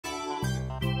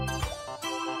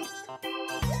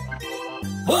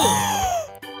Go!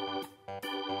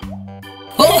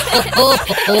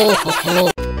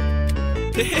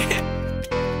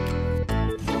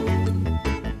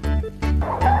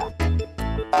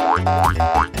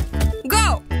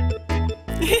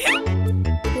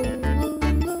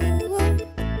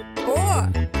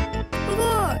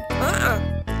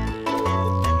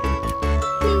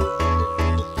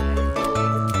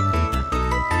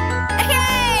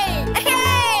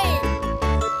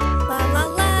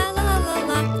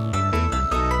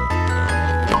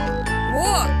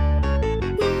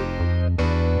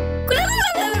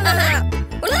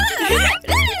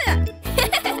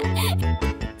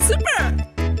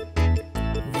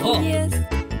 Yes.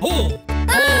 Oh!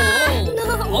 Oh! No.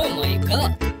 Oh my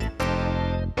God!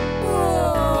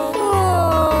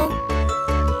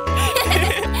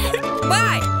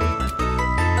 Bye.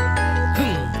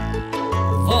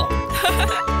 Oh!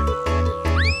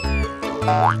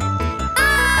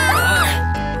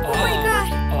 Oh my God.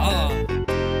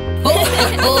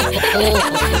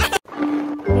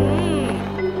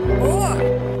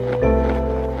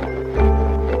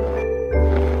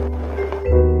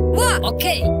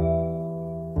 Okay.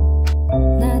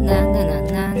 Na na na na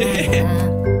na na.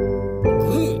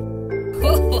 Good.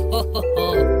 Ho ho ho ho ho.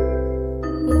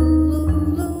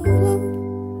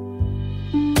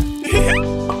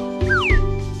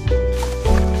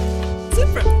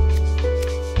 Super.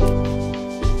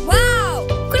 Wow.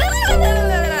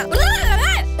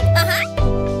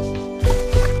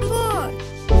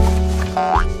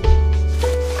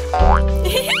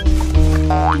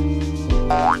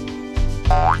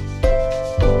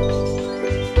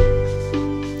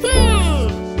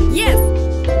 Yes.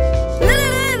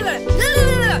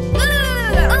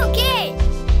 Okay.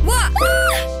 What?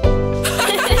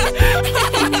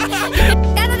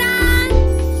 Ta-da-da!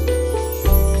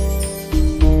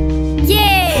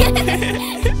 Yay!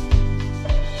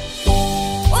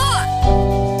 Oh!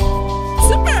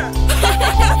 Super!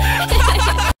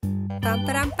 Pam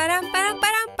param param param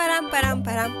param param param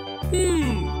param.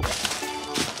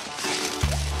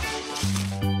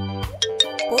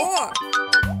 Oh!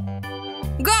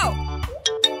 Go!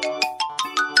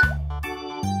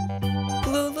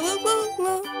 Blue, blue, blue,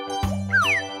 blue.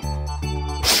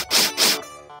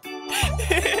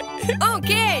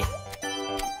 Okay.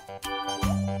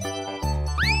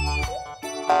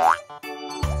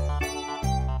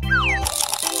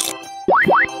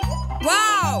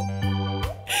 Wow!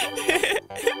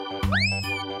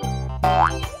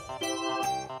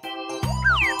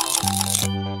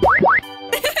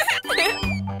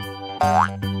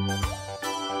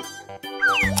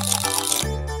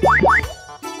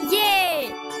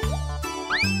 Yay!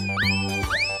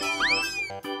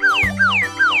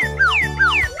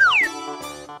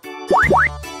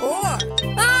 Oh!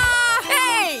 Ah!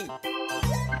 Hey!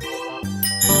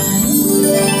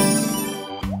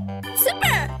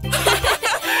 Super!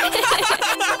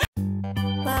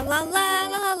 La la la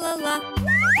la la la.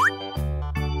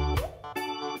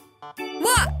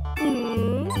 What?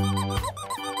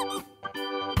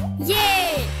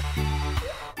 Yay!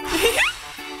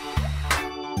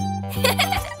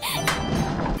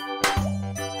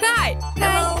 Hi!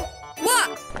 Hello! What?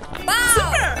 Wow!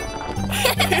 Super!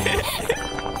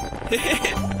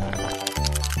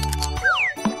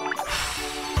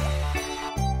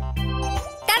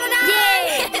 Ta-da-da! Yay!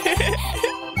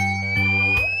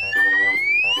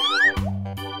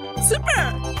 Super!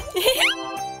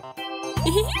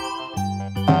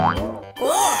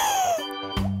 Oh!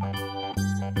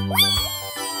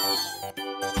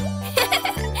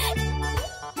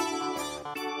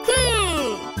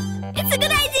 It's a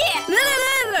good idea!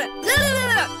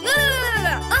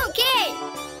 Okay!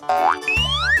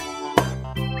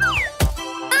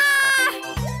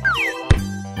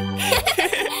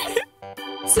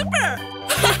 Super!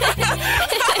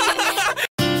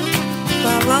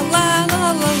 La la la la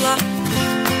la la.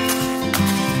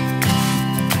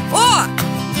 Oh!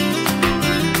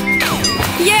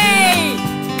 Yay!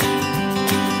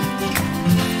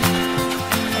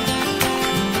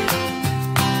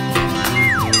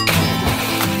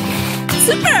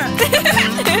 Super!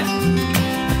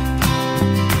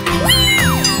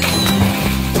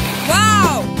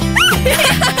 Wow!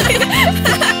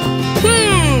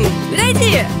 Good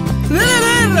idea!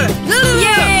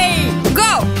 Yay!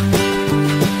 Go!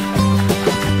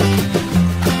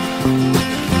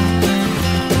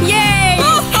 Yay! Oh!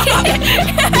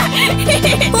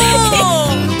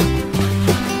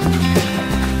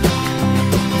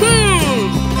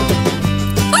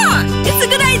 Oh! It's a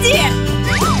good idea!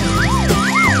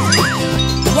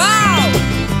 Wow!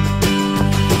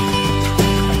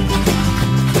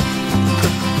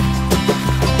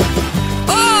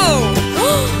 Oh!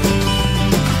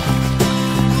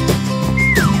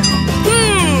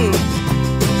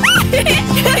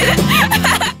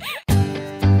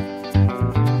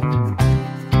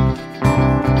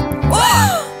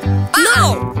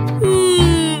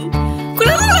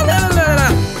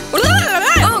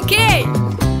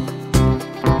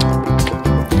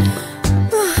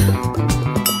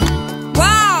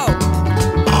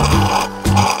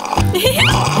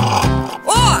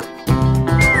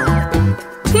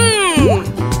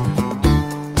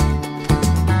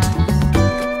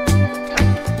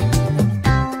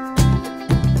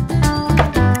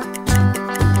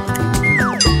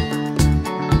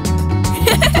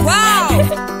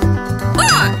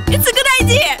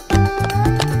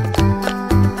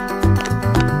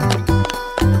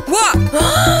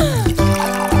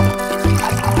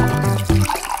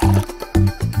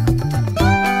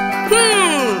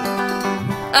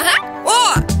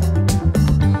 О!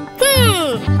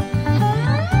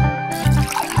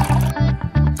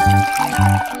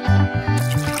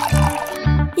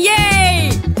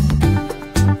 Ей!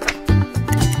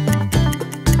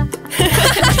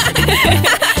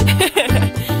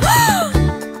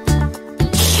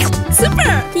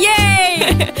 Супер!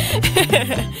 Ей!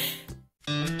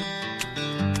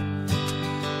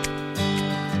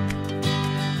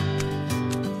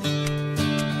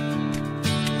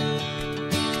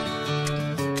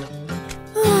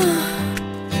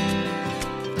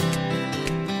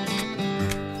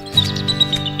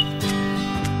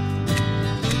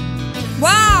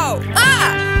 Вау!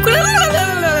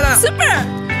 Супер!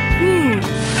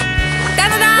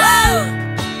 Та-да-да!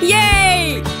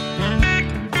 Ей!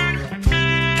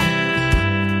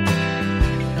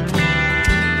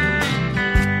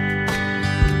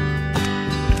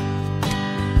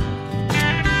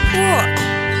 О!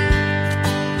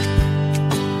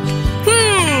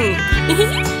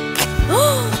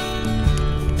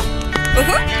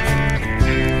 Ого!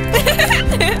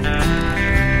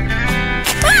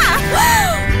 О!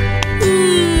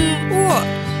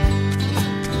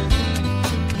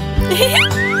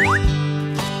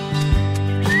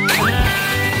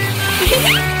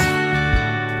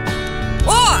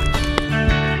 О!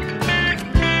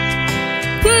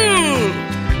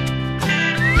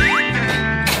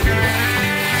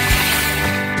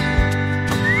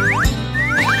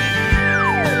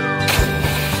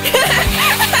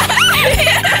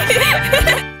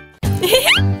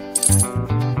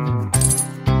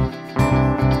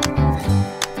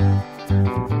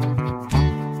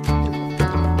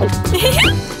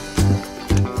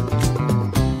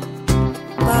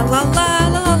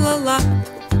 Ла-ла-ла-ла-ла-ла.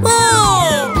 О!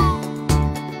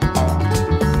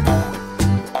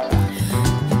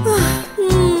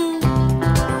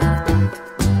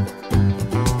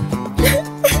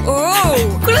 Оу!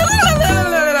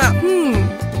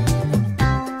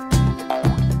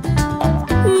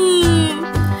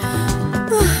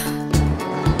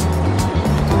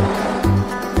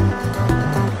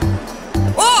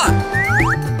 О!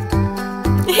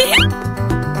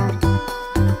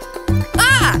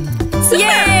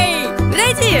 Ей!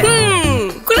 Бриди!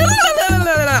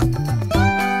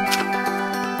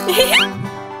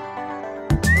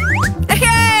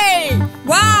 Эй!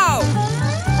 Вау!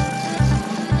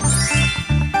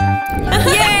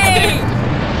 Ей!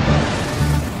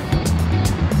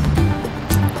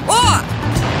 О!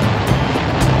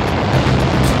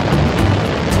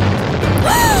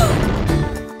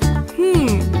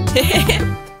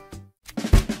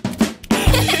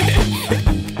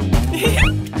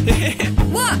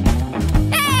 What?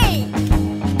 Hey!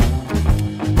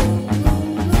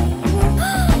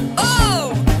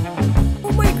 Oh!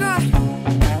 Oh my god!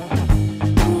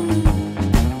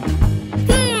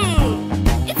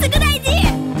 It's a good idea!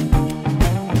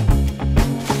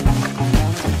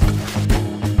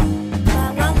 La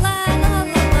la la la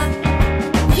la la.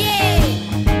 Yay!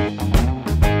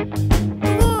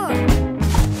 Whoa!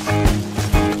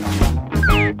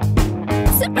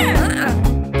 Super!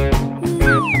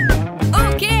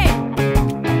 Okay!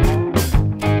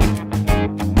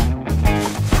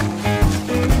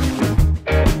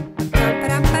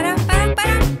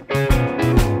 Парам-парам-парам-парам.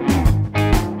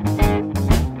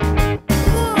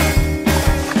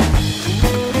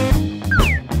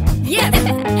 Yes!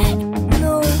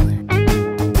 No.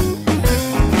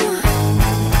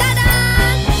 Ta-da!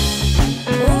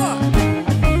 О!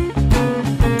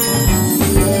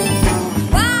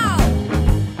 Вау!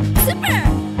 Супер!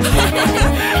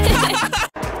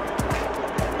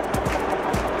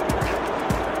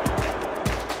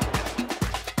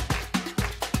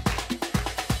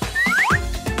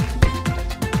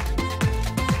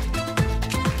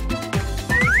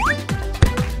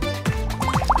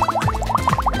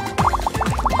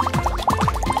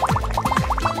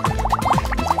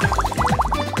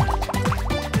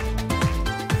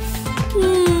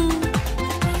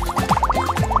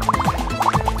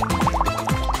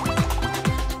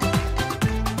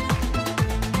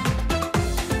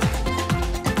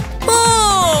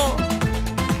 О!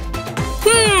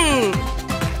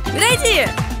 Бриди!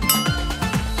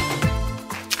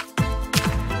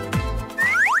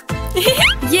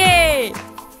 Ей!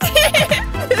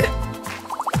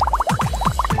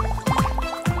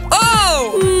 Оу!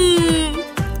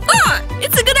 О!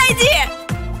 It's a good idea!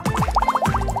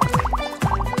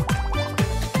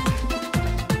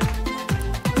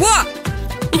 Во!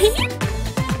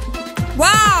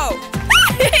 Вау!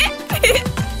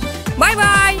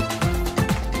 Бай-бай!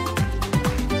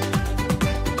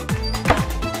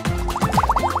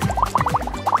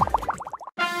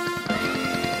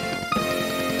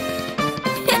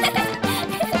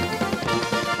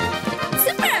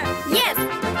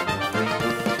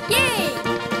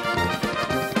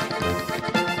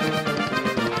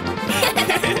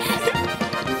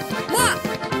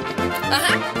 Go!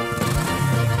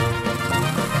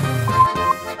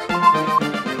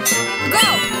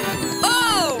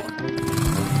 Oh!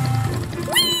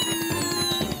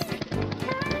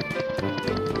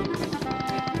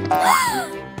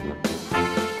 Oh!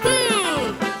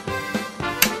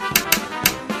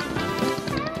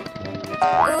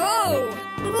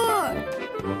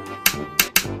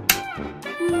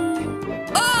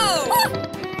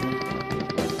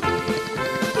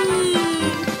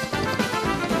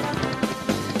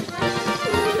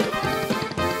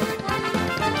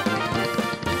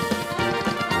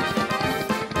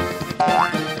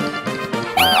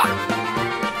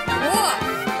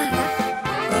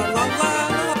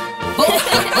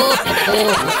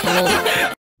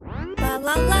 La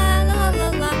la la la la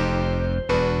la.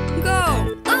 Go.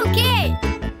 Okay.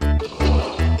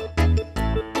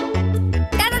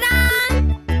 Da da da.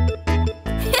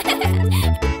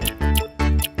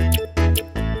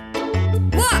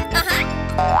 What?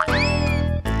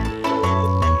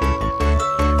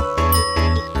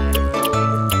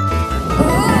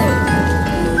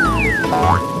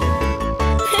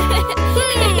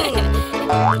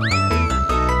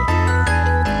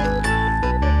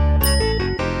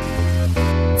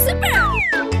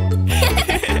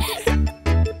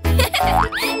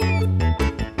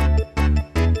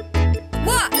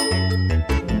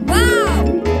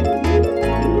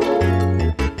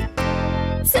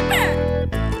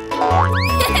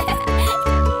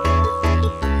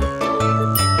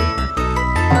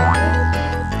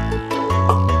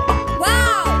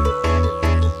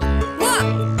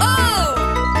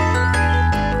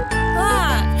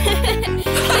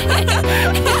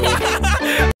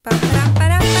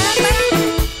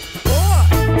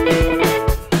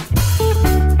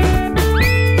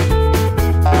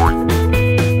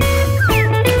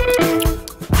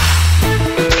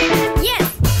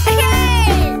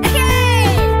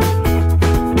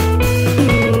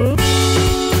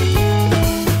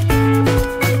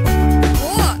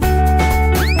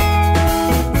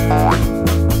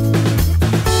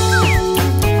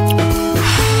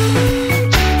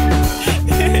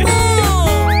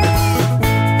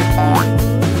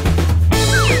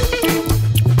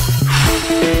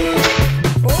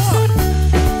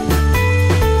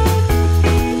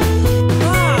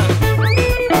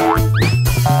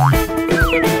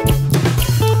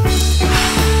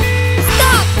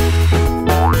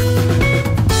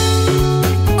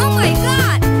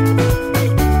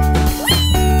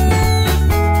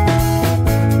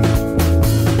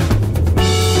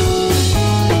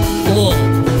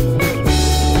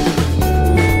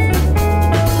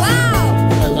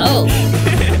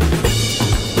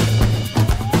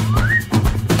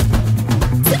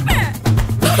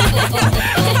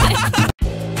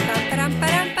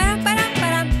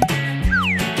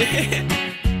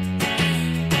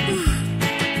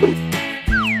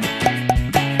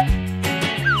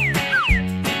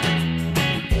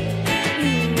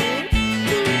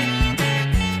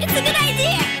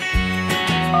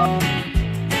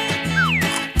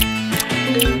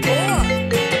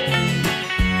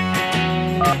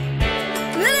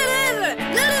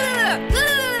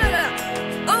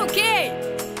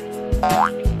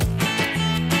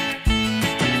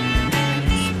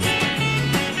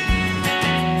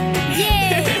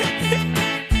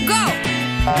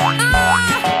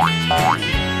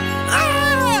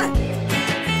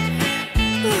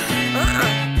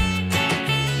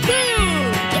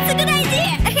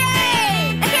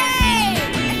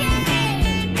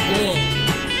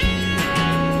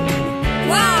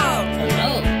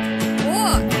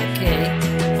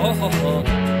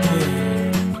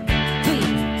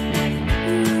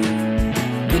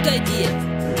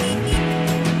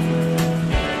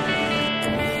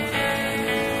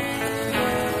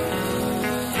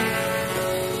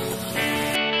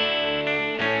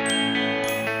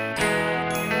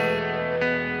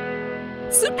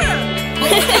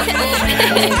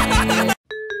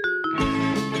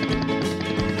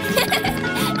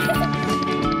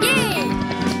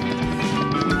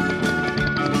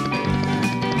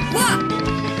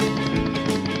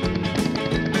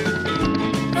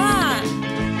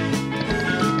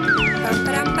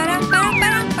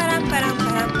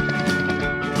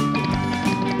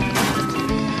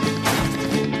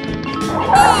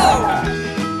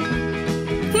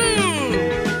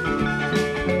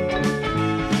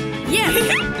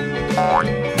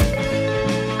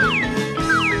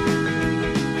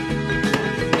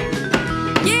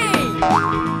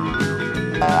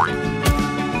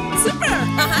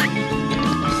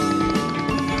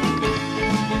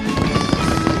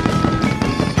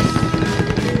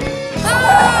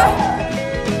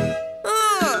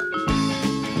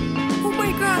 Oh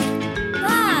my god!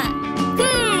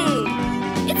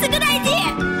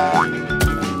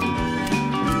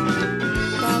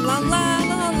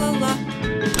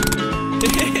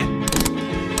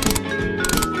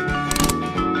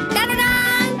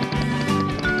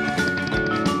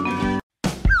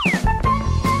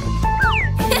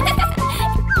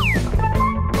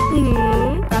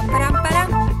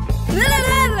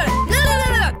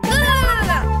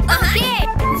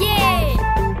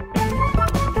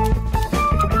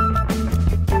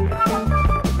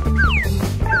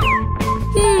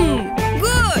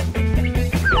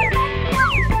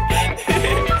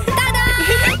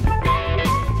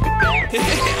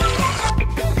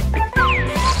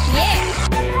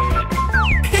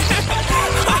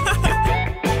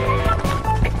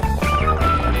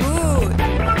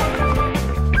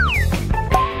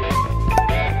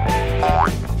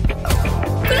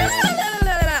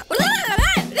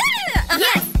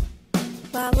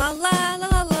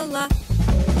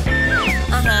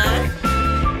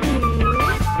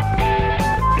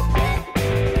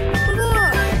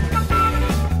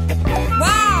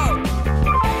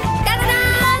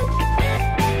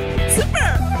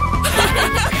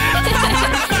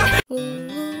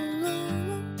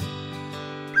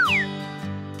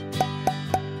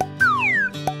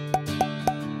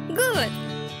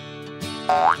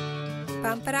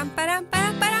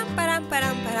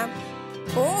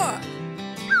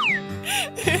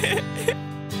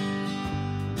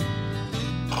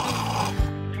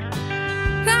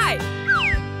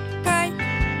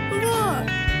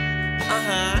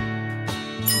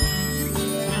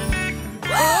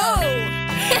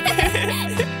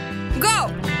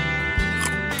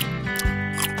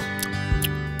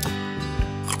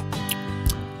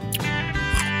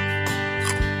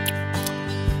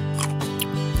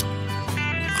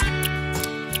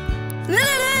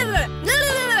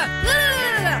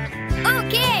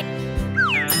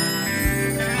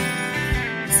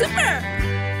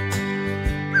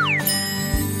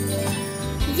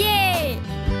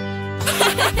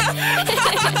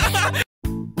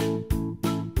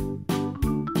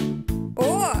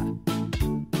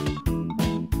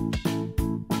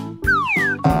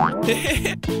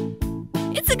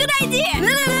 It's a good idea.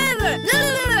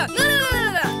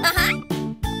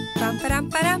 Pam param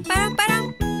param param param.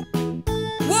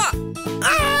 What?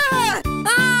 Ah!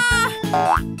 Ah!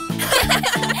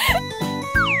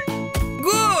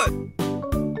 Good.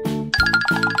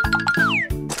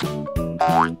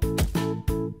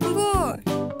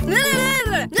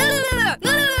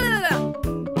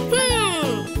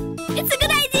 It's a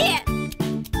good idea.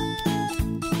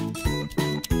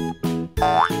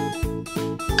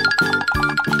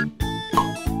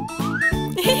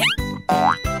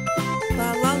 La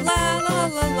la la la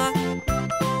la la.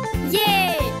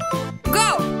 Yay! Go!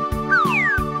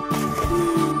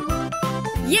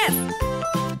 Yes!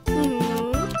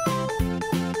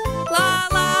 La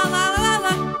la la la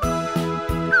la.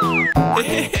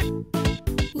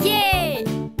 Yay!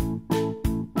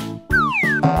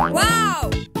 Wow!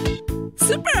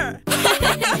 Super!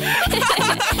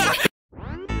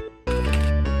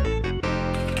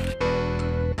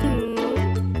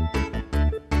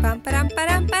 Pam param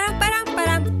param param param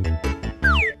param.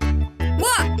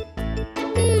 What?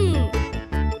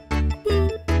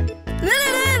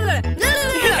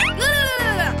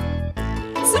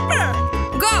 Super!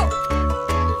 Go!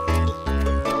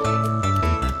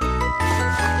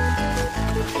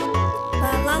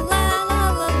 La la la la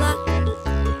la la.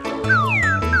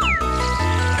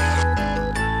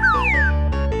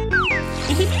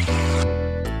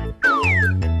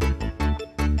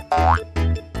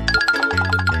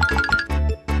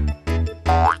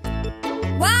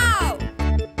 Wow!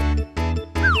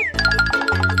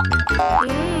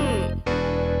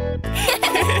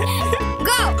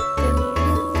 Go!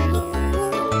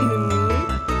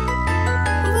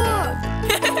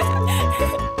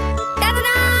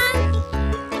 Ta-da-da!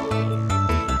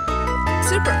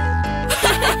 Super!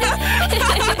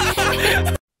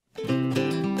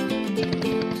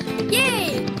 Yay!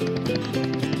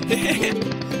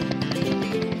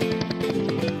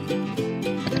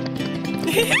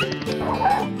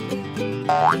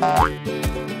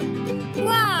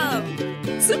 Wow!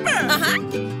 Super!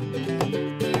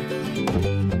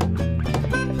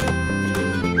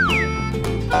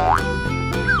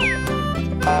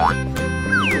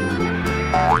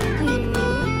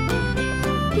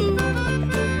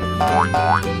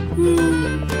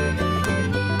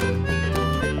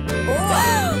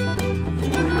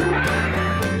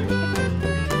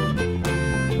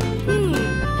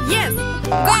 Yes!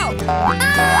 Go!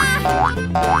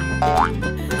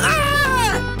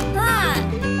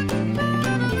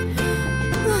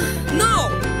 No!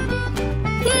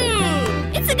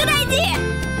 It's a good idea!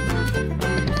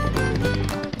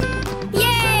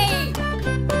 Yay!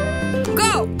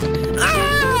 Go!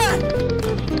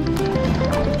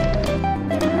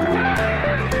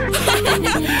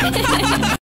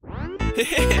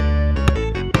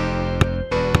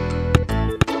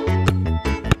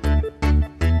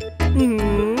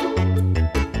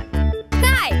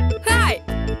 Hi! Hi!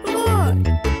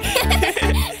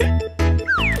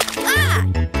 Ah!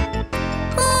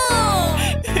 Oh!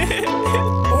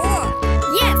 Oh!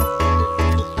 Yes!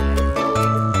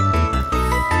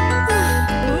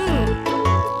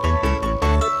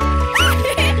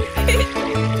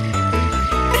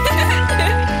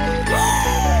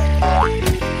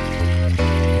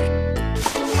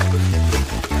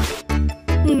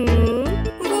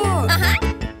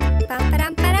 Pam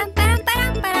param param param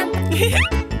param param.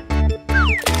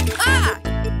 Ah!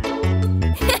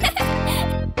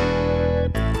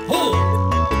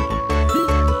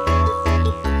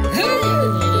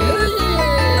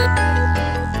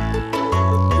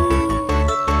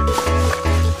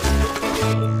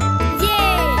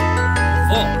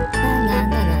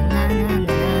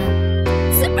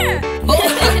 Super!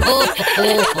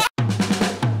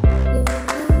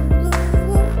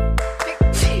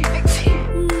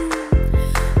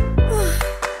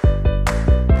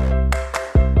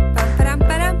 Pam param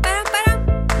param param param.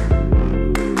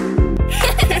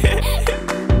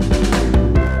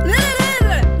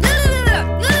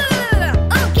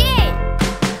 Okay.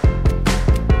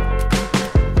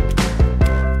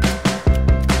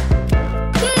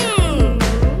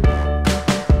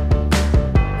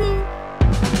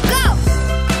 Go!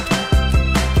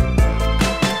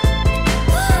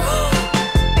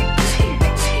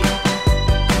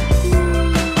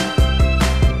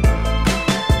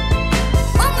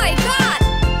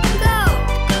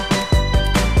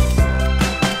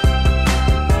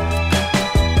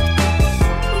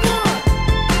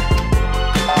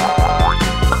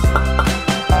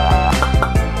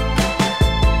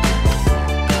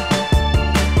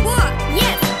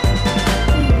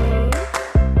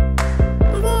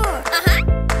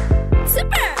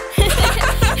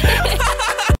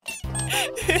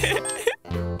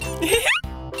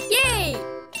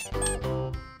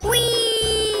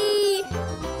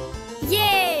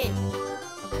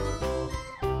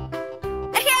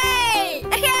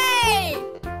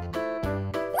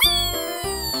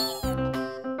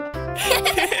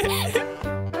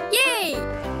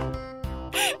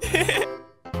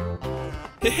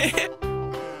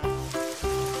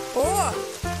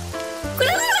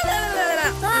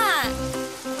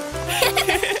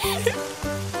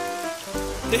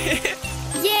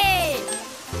 Yay!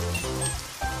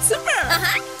 Super!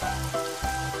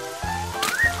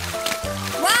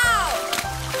 Wow!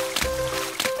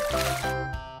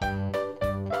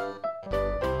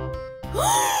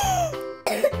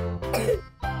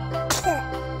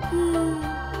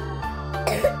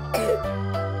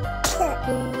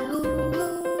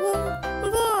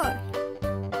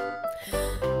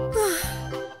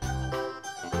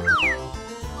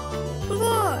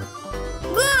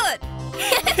 Good!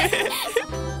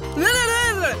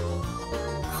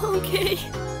 Okay.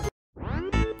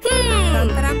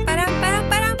 Param, param, param,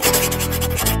 param.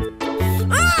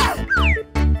 Ah!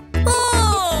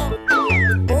 Oh!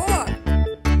 Oh!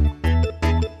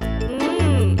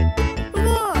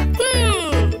 Oh!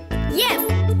 Yes!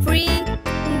 Free!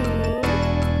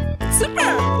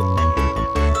 Super!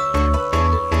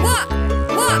 What?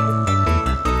 What?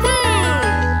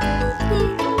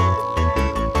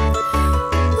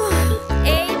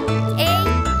 Eight, eight.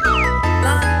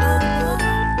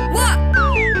 What?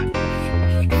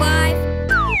 5,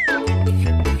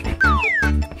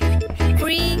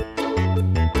 3.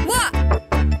 What?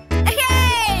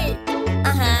 Hey!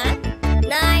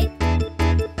 9.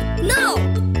 No.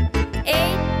 8.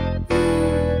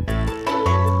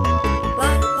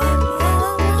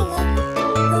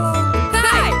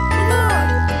 Hi!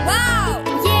 Wow!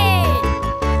 Yay!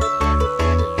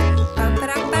 Param,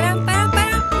 param, param, param,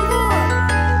 param.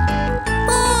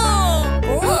 Oh!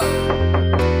 Oh!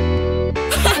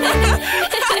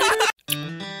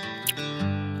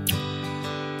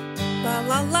 La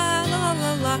la la la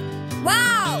la la.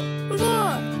 Wow!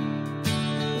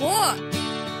 What?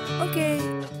 Okay.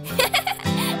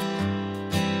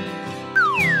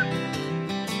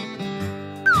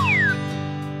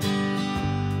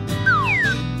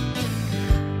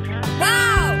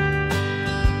 Wow!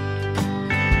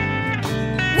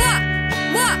 What?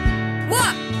 What?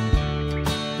 What?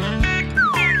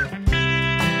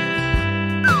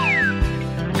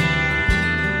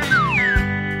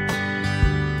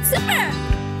 Super!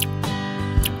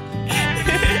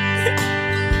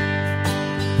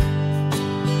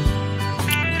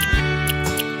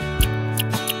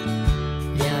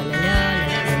 La la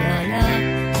la la la la.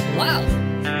 Wow!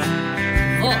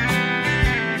 Oh!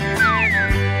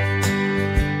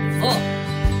 Oh!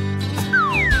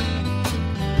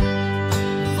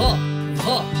 Oh!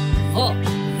 Oh! Oh! Oh!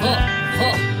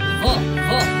 Oh! Oh!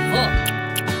 Oh!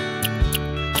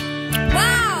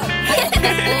 Wow!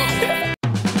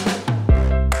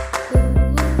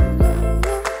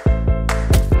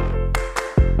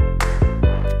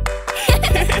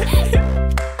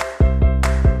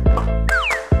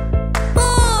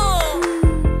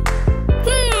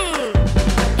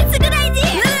 It's a good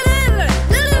idea!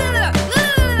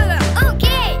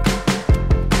 Okay!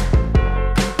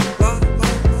 La la la la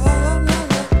la.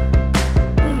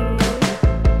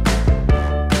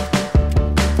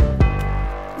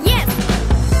 Yes!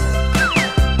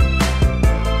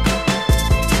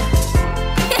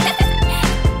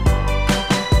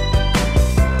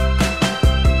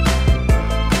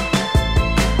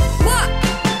 What?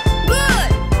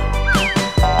 Good!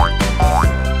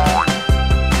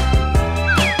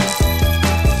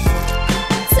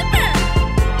 Super!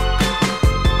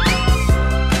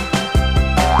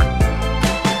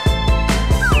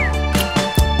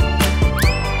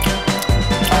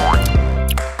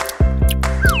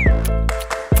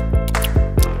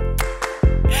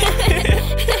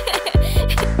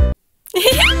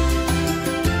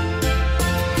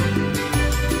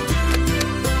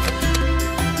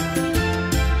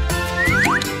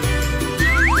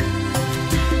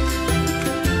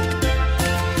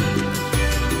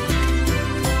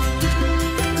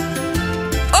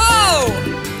 Oh!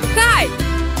 Hi!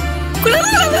 La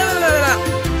la la la la la.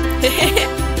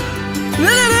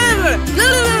 La la la la la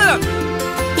la la. La la la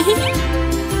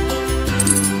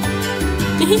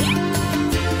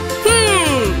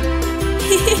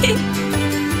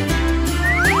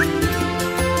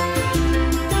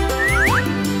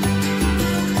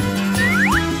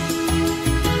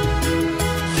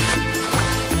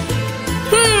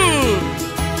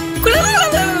la la la. La la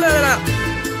la la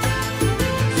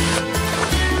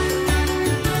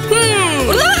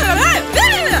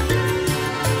la la.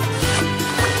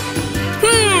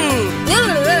 La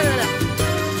la la la la.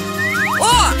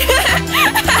 Oh!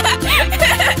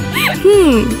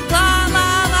 La la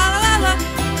la la la.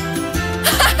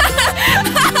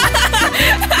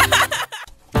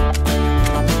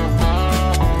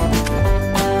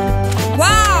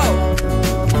 Wow!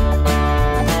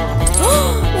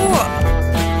 Oh!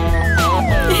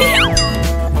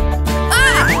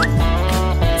 Ah!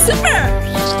 Super!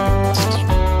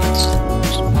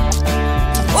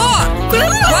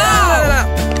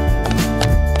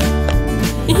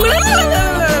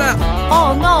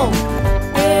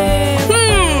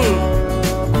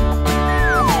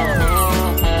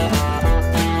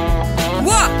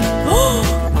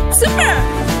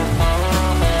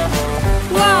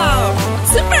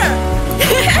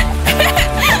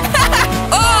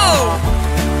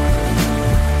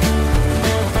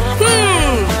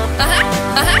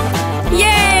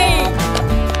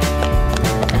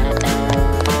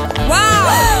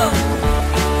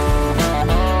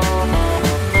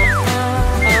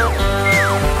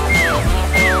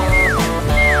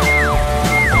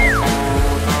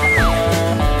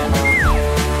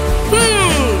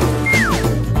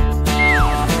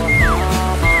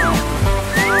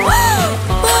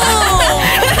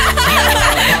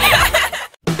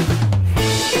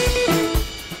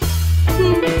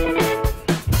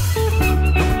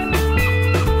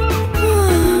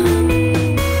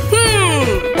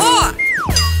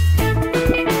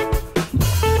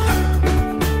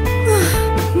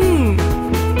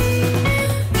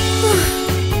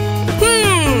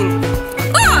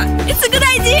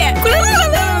 good idea.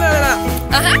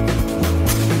 Uh-huh.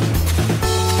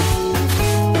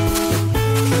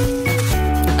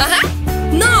 Uh-huh.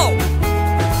 No.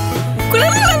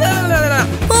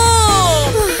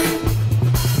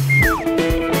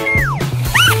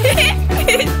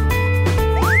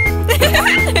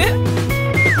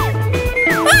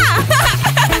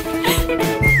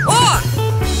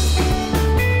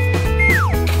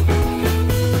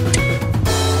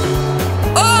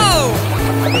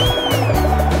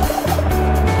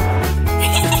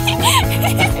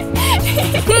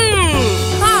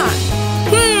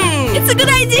 It's a good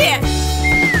idea!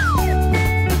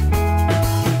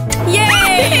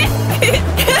 Yay!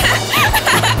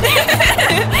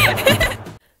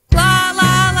 La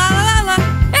la la la la!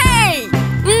 Hey!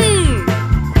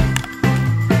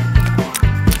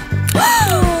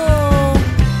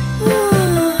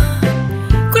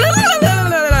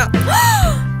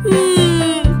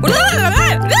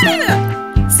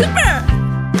 Super!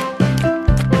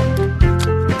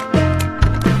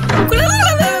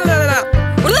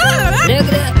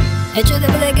 Hecho de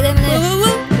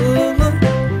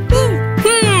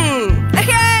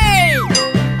Hey!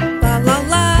 La la la la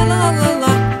la la la la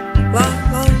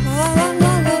la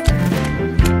la la.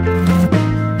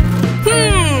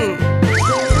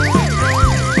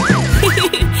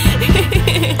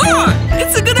 Oh,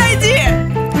 it's a good idea.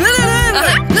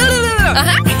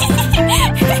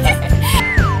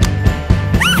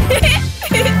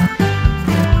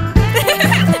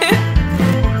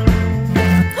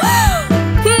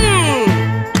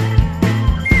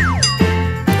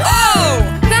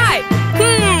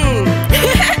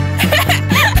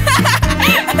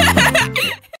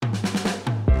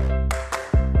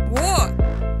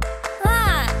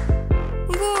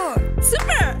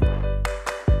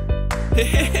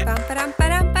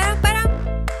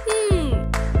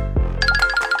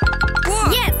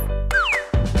 Yes!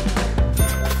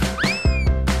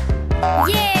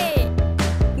 Yay!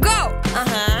 Go!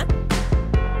 Uh-huh.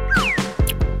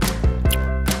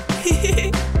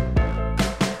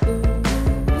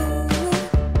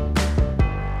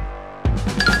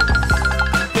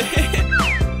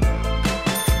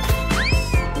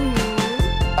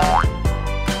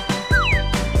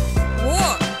 Whoa!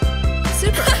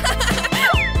 Super!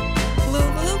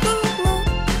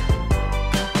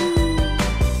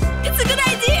 It's a good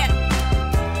idea!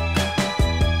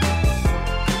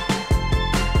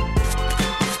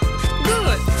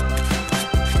 Good!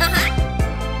 Uh-huh!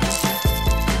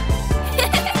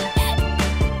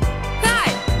 Hi!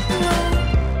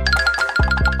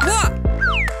 What?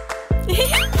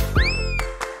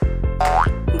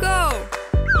 Go!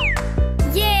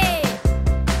 Yay!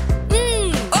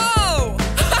 Oh!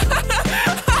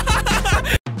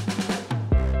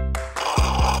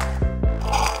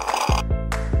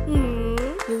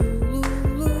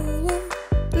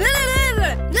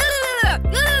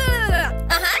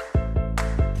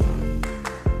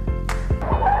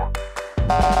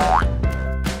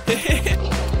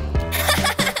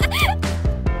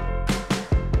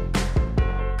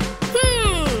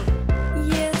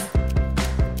 Yes.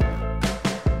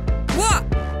 What?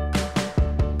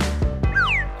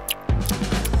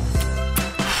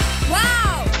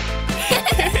 Wow!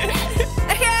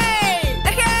 Okay!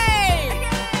 Okay!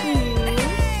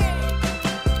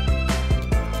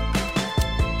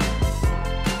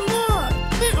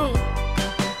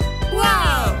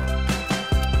 Wow!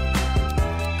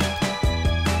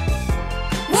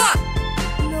 What?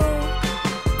 No.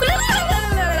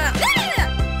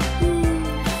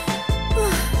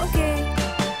 Okay.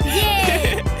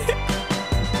 Yay!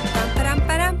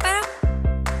 Pam, param.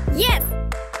 Yes!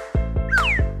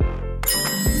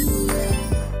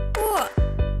 What?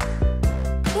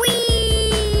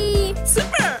 Whee!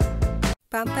 Super!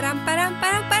 Pam,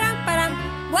 param.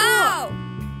 Wow!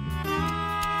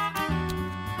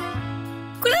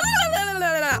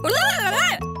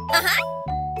 Uh-huh!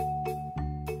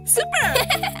 Super!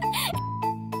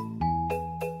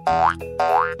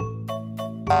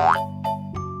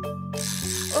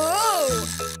 Oh!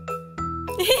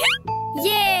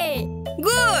 Yay!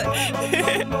 Good!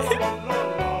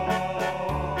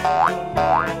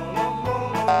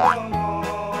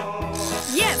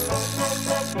 Yes!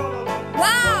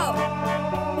 Wow!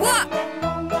 What?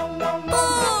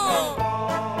 Oh!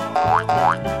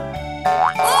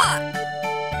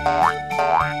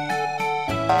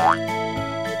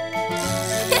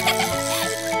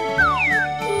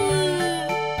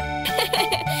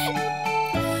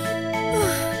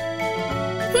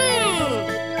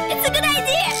 It's a good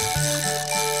idea!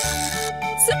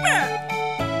 Super!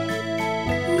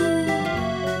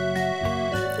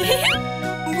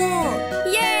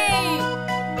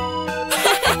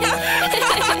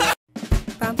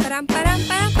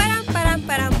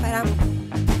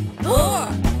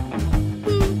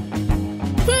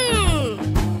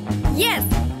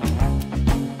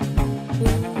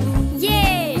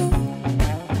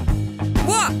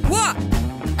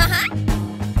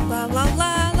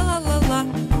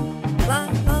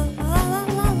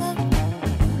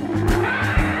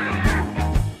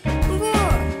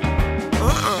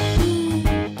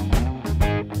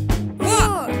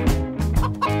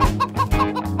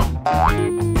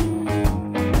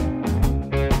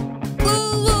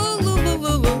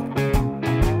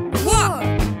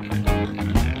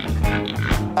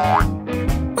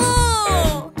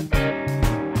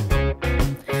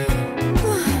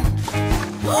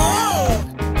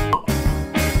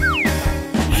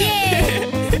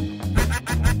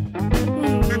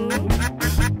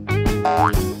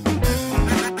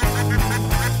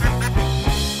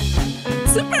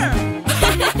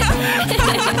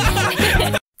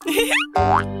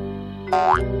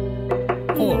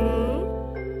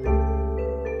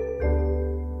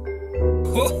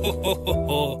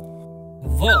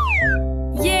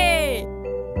 Yay!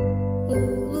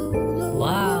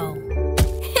 Wow.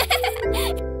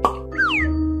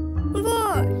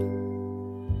 Four.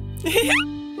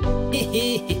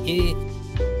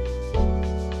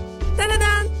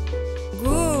 Ta-da-dan!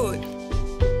 Good.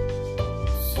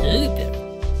 Super.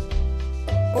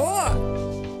 Four.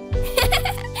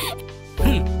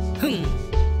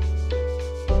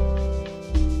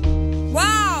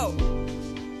 Wow!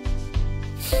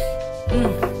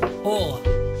 Oh.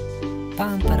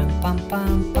 Pam param pam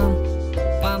pam pam.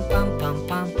 Pam pam pam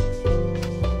pam.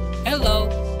 Hello.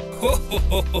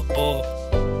 Oh.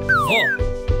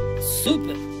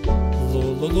 Super. Lo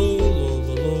lo lo lo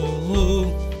lo lo.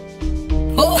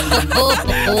 Oh ho ho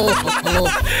ho ho.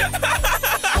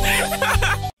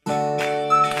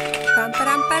 Pam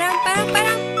param param param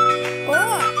param.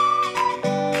 Oh.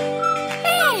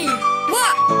 Hey!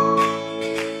 What?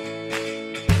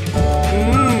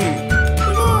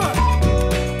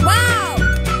 Wow!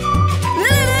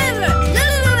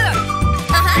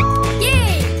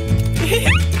 Yay!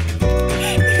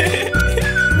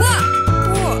 What?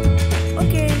 Oh.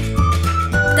 Okay.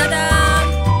 Ta-da!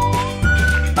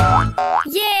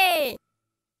 Yay!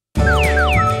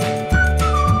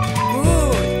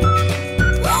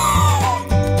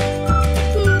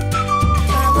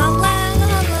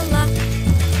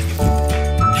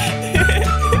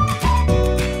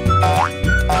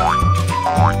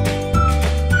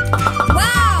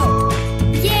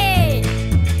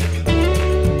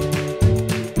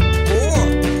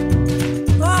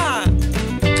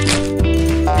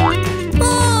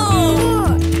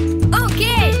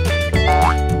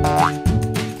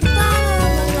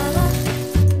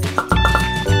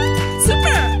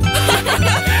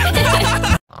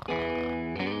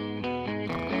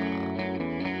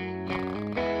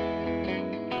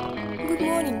 Good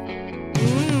morning.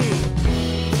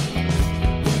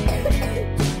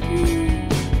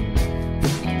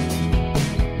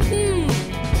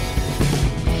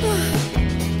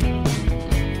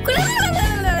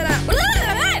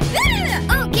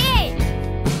 Okay.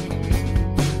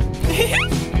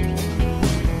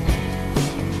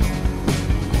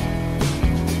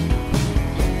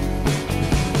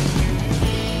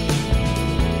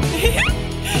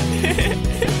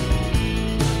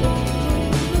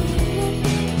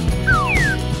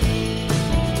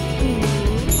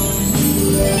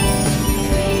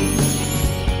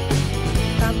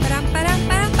 Pam param param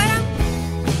param param.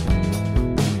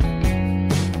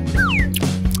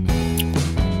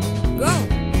 Go.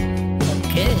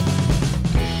 Okay.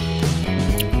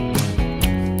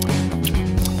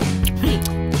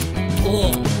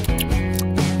 Oh.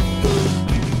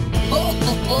 Oh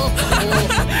ho ho ho.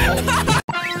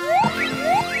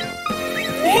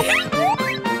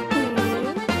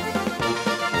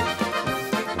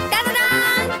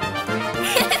 Ta-da-dan!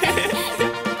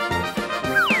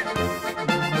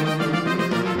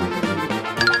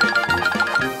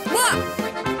 What?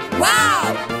 Wow!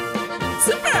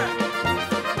 Super!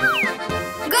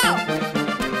 Go!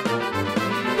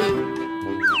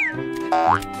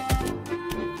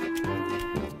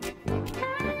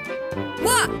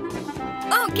 What?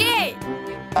 Okay!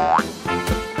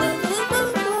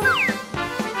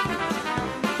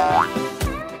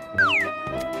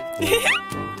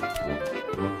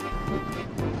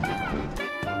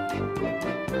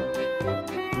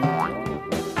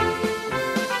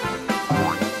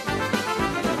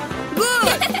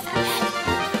 Good!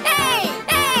 Hey!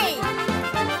 Hey!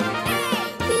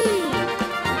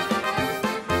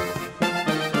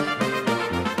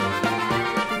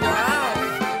 Wow!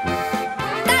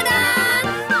 Ta-da!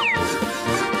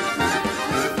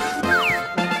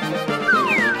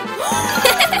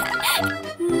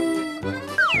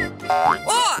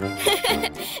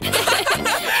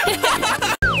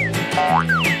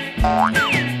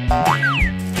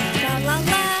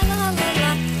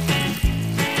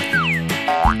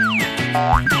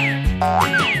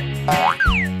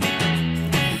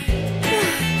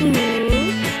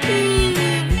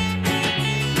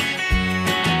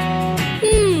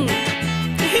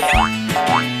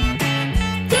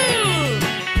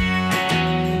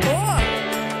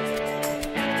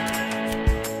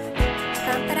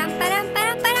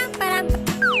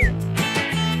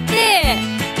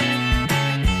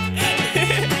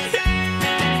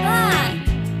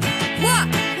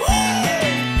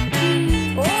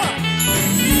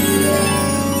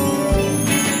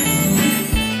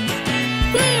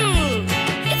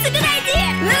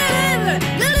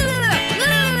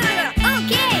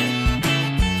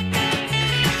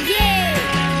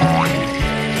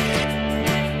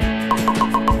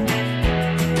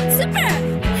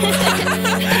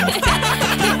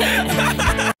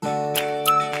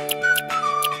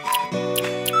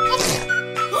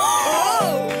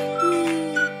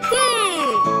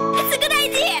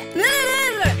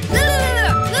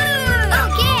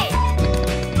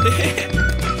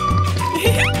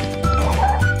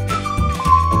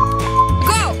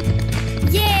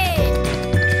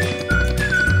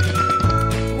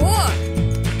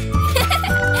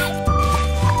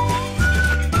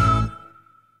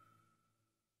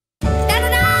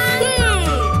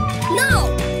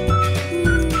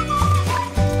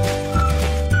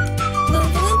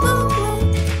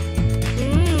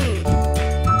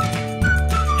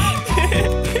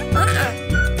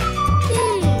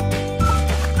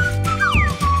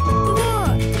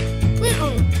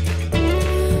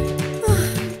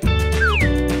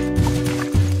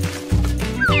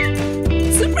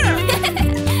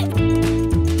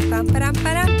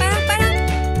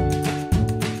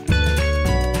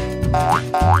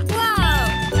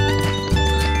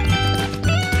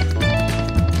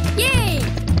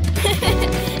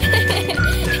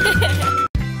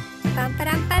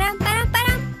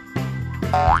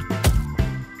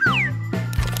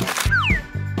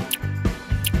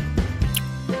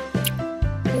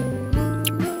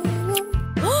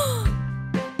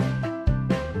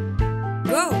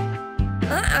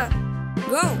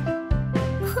 Go.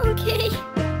 Okay.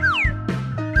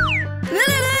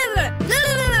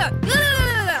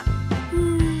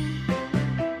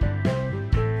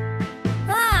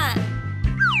 Ah.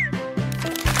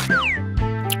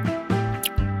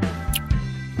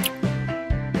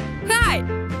 Hi.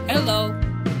 Hello.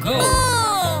 Go.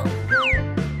 Oh.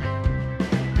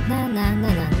 Na na na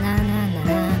na na na na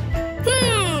na.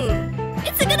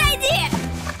 It's a good idea.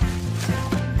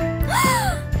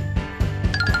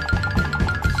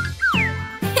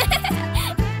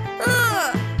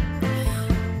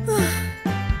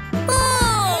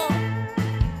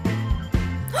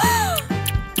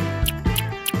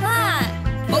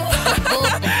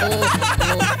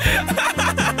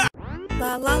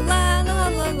 La la la la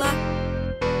la la.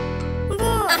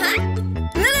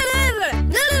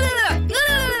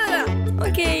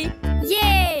 Okay.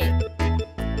 Yay!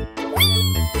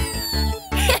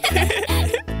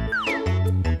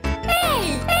 Hey!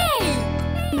 Hey!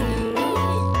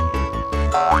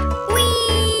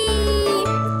 Whee!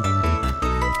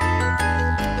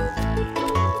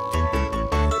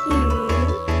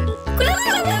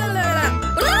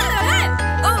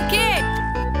 Okay.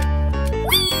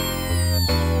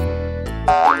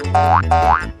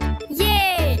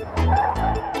 Yay!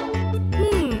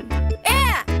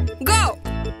 Yeah. Go.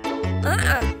 La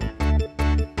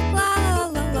la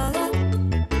la la la.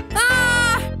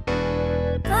 Ah.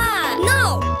 No!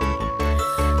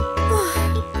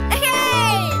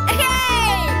 Hey.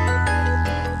 Hey.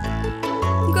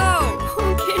 Go.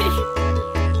 Okay.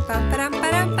 Pam param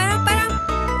param param param.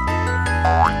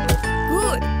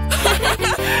 Good.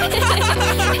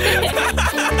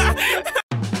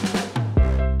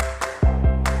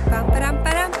 Pam param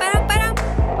param param param.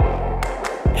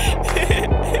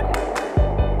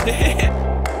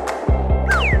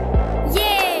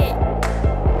 Yay!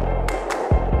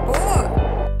 Oh.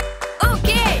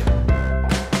 Okay.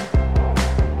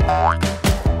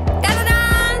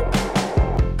 Da-da-dan.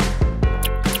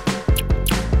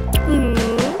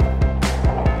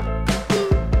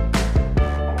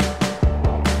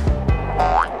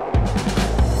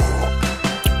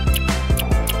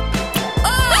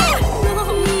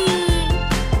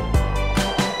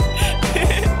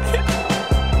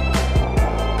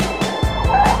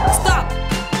 Stop.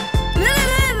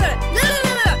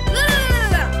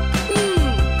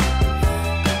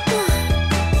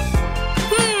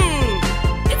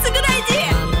 It's a good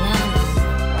idea.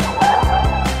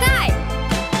 Hi.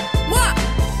 What?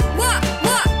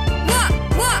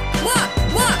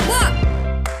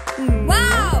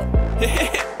 Wow.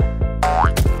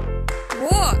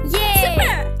 Whoa. Yay!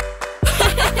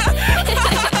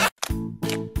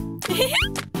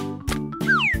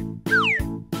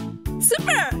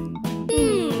 Super.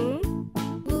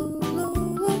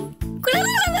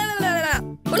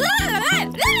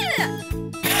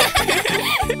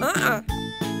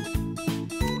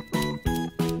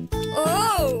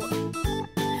 Oh.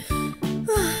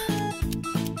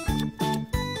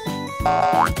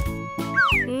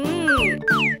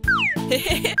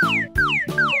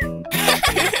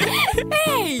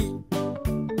 Hey.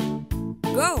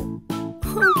 Go.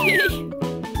 Okay.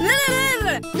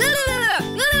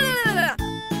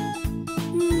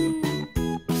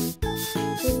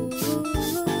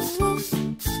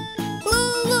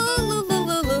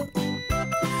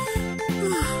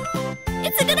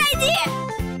 It's a good idea!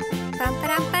 Pam,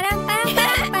 param, param, param,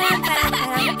 param, param, param,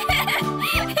 param.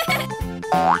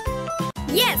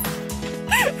 Yes!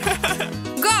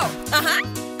 Go.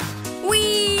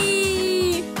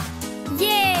 Wee.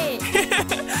 Yay!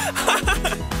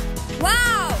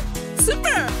 Wow.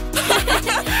 Super.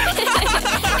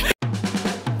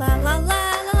 La la la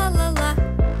la la la.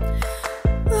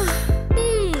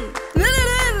 La la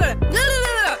la la la la la.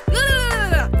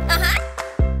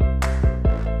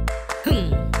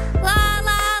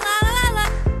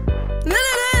 La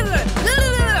la la la la. La la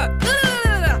la la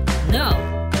la la. No.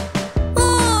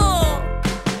 Oh,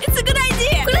 it's a good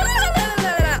idea.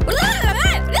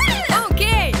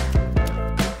 Okay.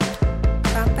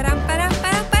 Pam param param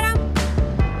param param.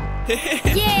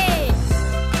 Yay!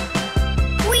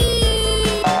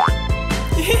 Wee.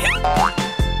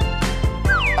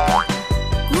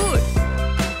 Good.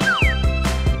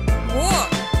 Whoa.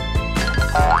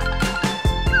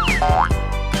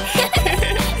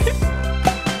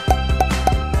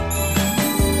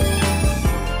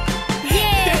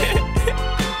 Yay!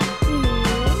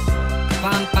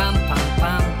 Pam pam pam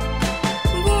pam.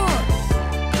 Good.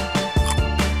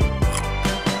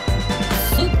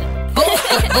 Super.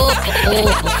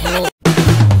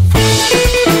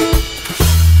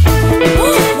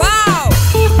 Wow.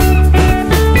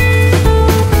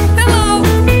 Hello.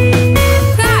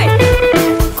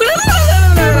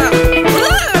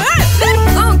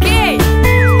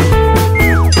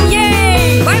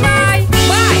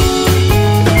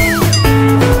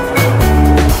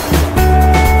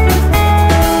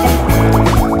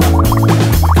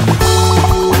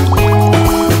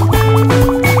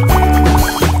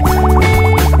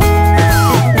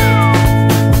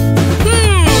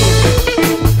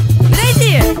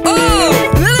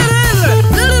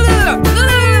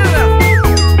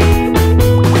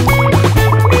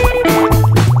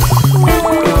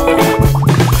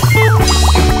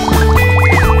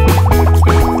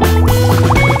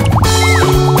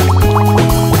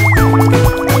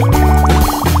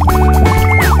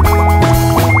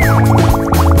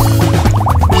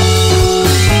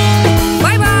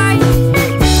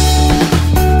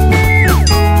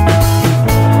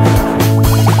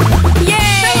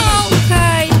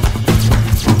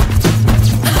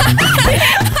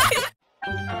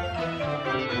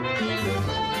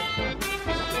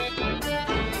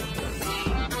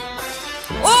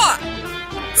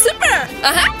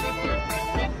 Uh-huh.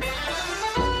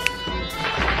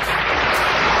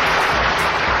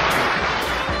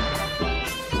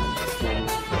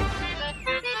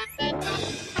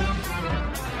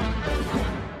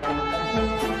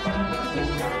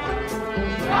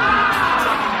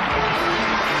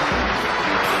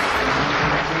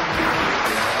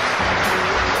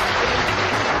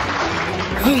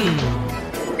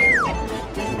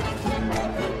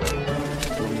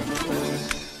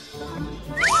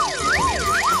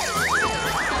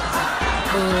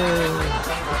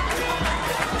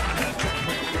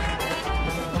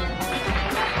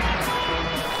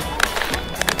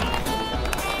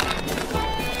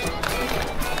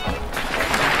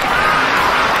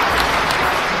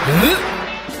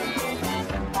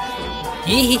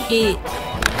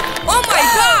 Oh my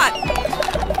god!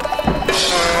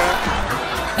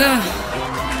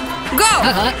 Go!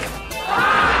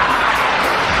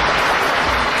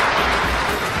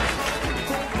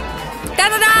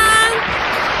 Da-da-da!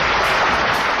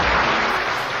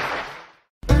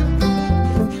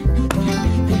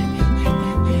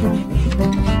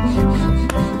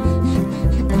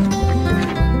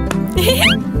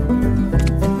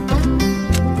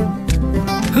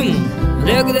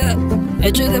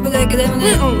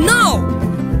 No!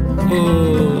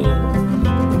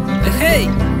 Hey!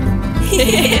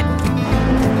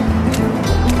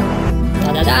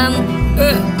 Da-da-dam.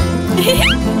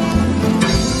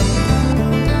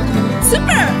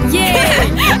 Super! Yay!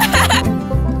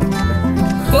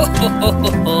 Ho ho ho ho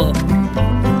ho!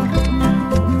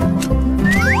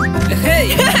 Hey!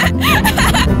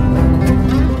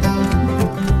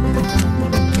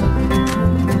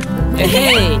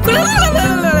 Hey!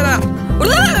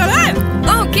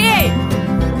 Okay.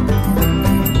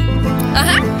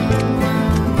 Uh-huh.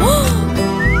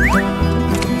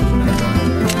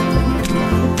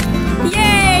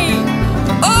 Yay!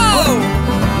 Oh!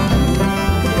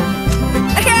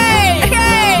 Hey!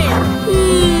 Hey!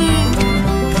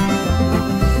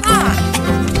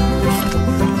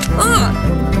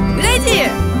 Ready?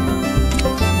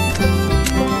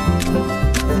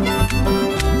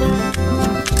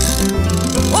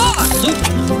 Во!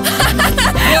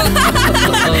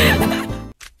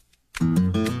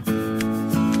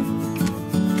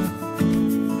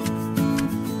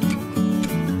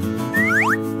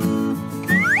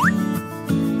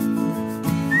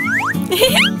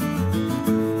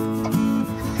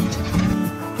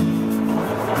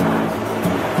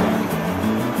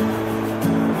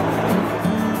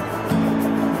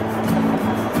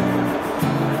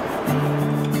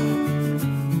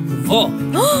 О!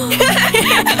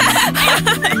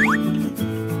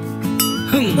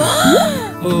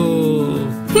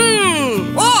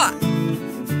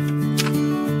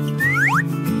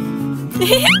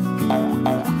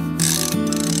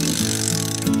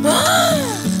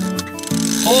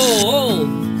 Oh!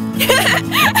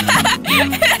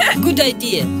 Good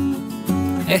idea!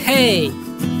 Hey!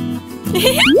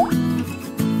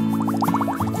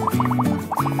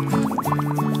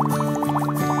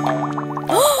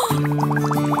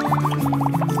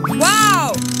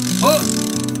 Wow! Oh!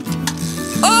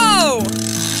 Oh!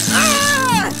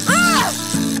 Ah! Ah!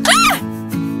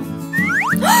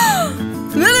 Ah!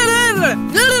 La la la la la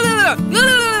la la la la. La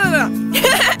la la la la.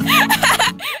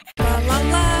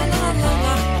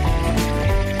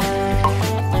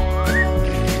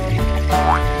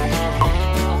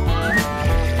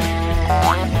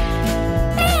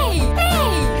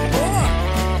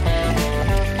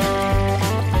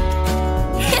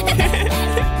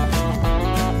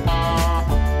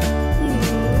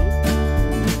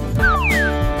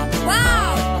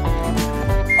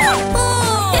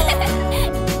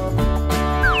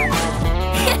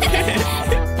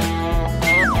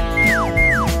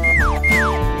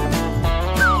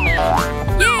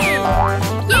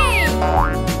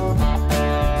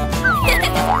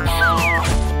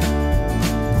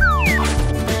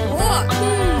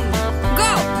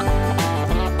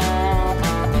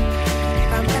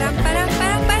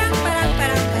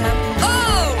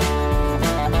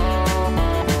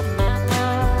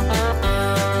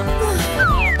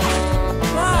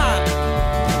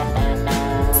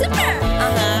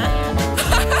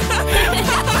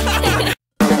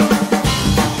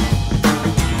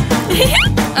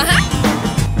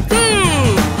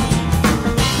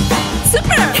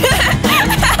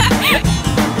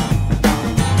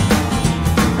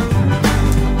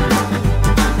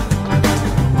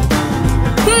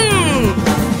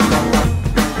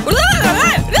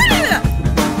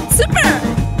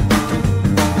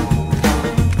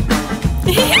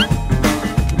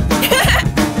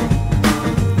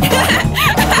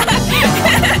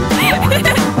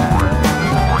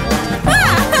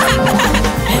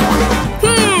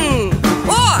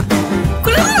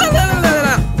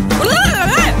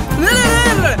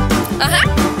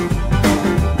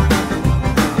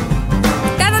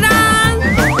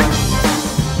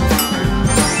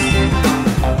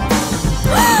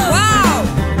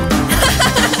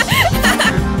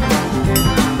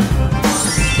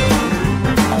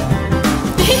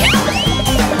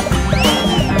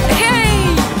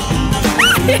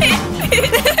 La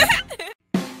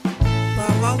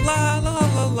la la la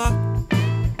la la.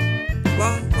 La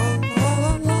la la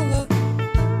la la la.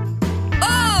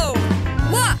 Oh!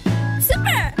 What?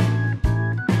 Super!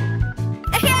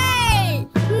 Hey!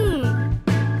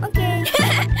 Okay.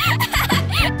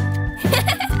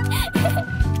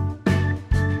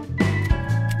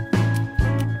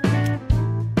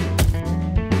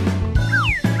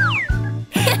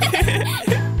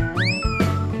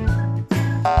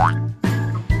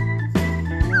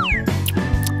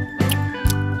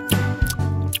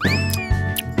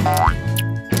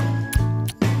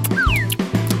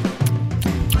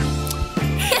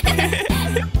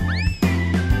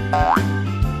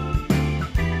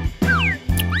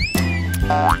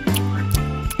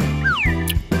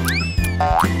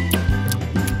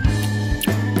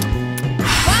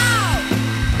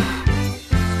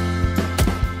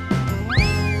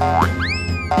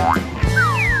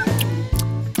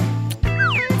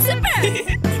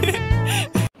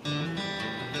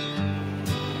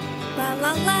 La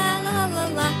la la la la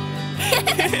la.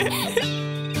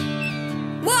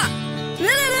 What?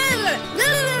 La la la la la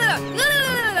la la la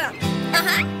la.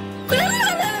 Uh-huh.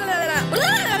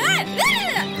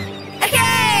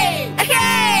 Okay!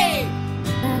 Okay!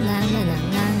 La la la la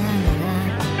la la la.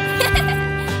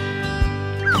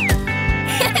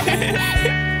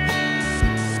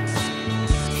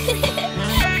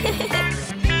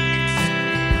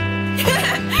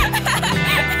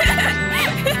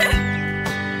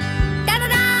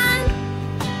 Ta-da-da!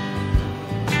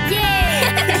 Yay!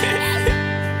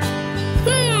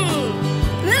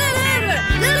 La la la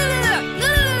la la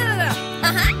la la la.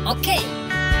 Uh-huh. Okay.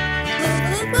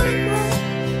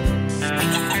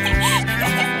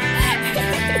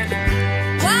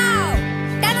 Wow!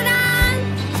 Ta-da-da!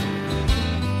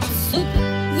 Super.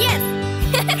 Yes!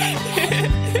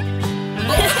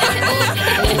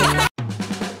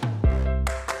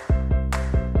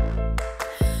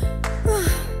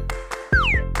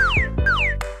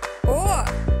 Oh!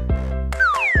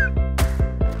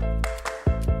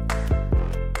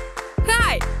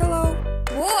 Hi! Hello!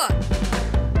 Whoa!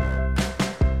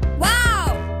 Wow!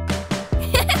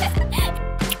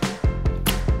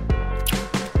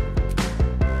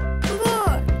 Whoa!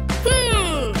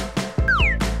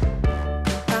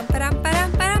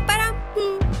 Pam-pam-pam-pam-pam-pam.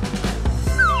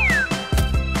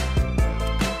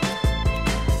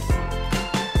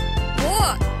 Whoa!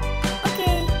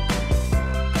 Okay.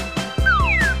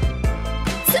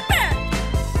 Super!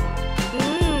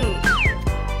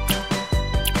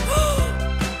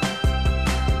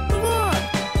 Whoa!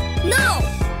 No!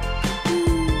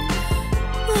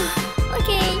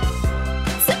 Okay.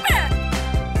 Super!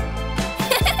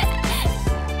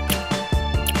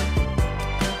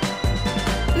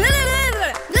 La la la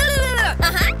la la la la.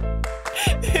 Uh-huh.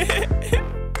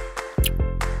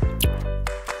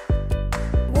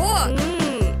 Whoa!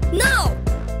 No!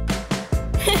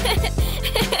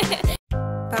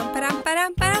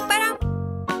 Pam-pam-pam-pam-pam.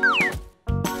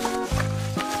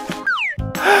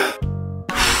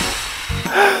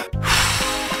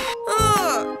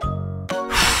 Oh!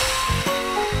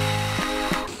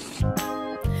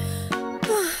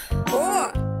 Oh!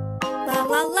 La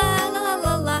la la la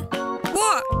la la.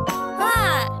 Whoa!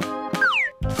 Ah.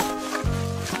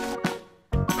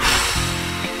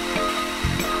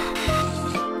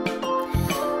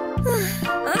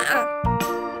 Uh-uh.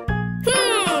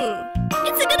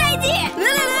 It's a good idea.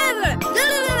 La la la la la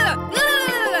la la la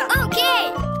la la. Okay.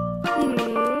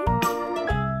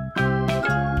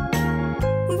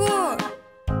 Whoa!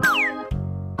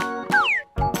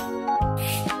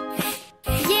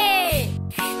 Yay.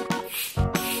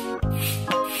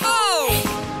 Oh!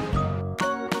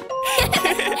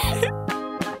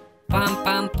 Pam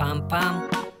pam pam pam.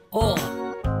 Oh.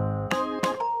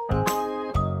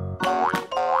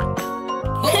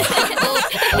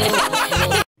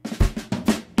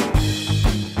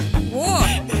 Whoa!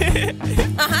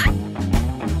 Uh-huh.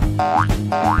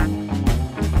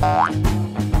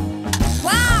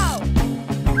 Wow!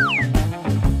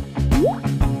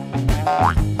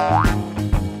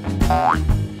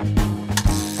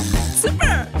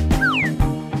 Super!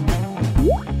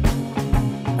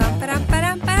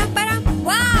 Pam-pam-pam-pam-pam.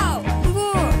 Wow!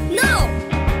 Whoa! No!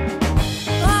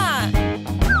 Ah!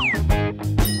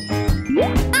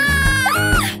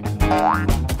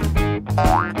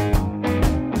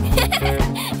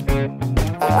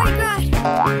 Oh my god!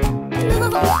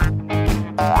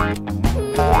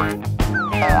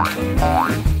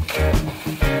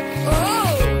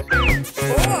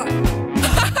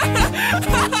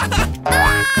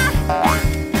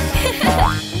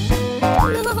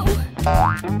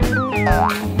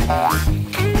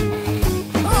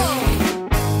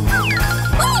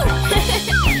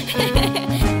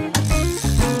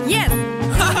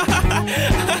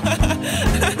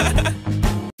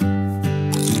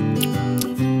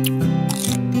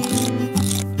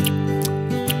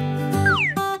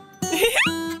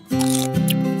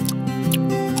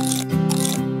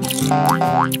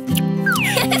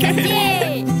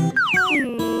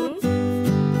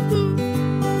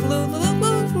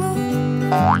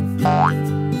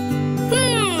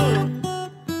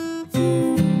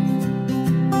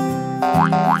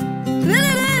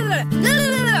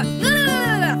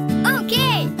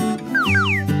 Okay.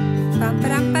 Pam,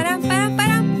 param, param, param,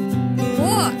 param.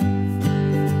 Whoa.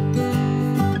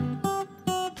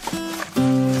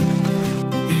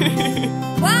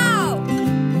 Wow.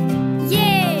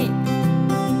 Yay.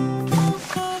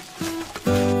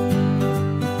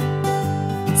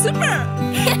 Super.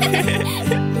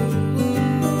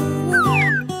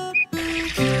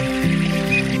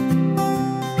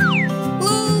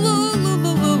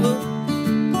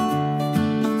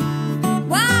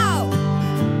 Wow.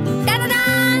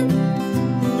 Da-da-dan.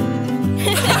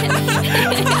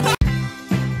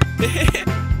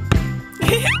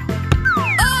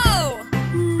 Oh.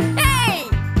 Hey.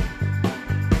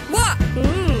 What?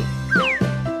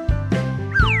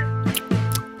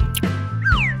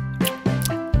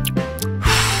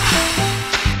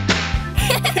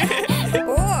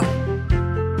 Oh.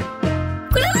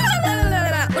 Okay.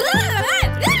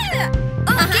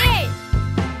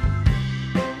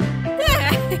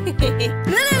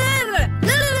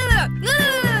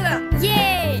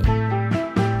 Yay.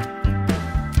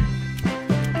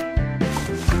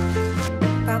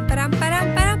 Pam, param, param,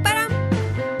 param, param.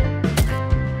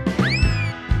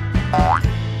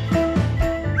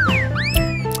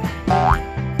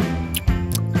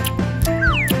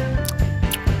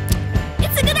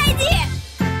 It's a good idea.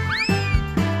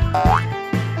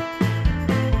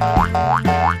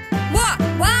 What?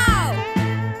 Wow.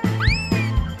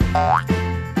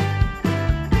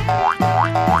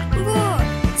 Whoa.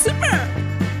 Super.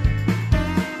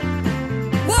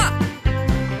 What?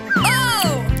 Oh.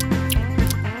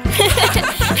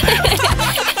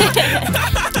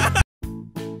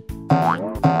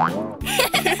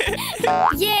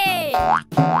 Yay.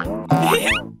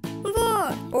 Whoa.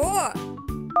 Oh.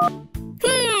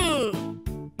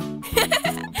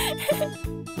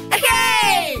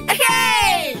 Hey.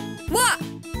 Hey. What?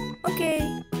 Okay.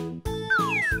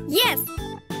 Yes.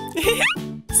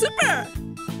 Super.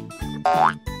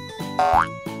 Oh.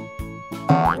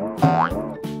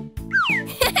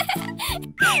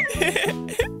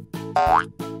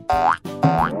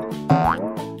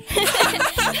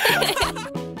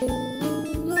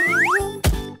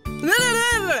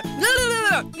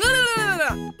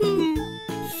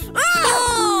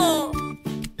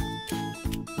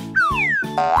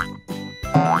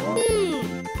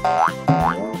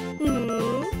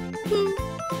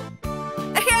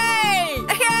 Hey!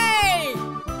 Hey!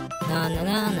 Na na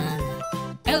na na na.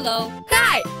 Hello.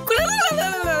 Hi!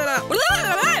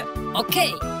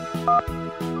 Okay.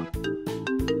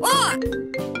 Oh!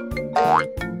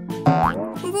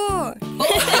 Whoa!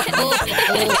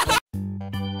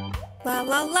 La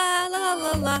la la la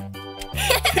la la.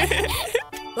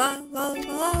 La la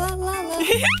la la la la.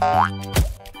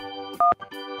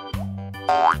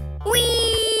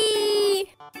 Wee.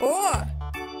 Oh!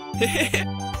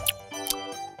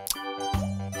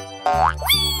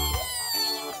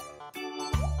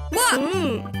 What?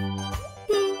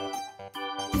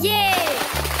 Yay.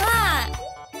 Ah.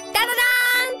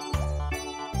 Da-da-dan.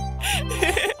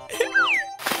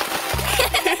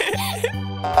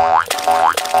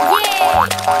 Yay.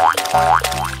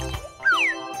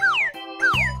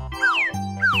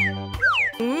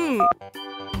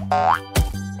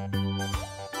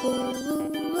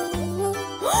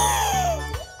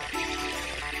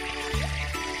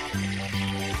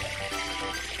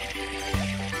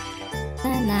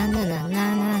 Na na na na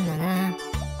na na na.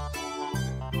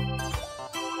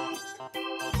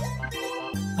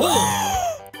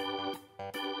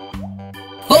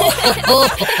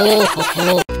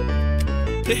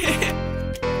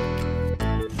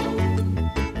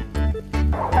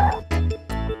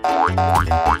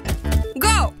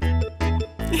 Go!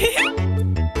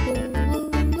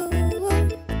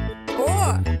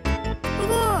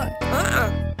 Oh!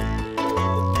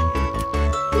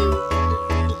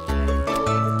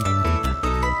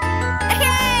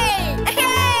 Hey.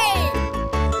 Hey.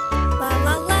 La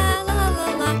la la la la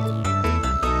la.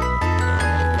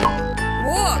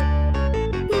 Whoa!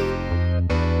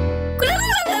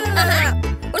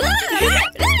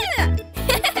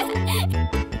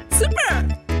 Super!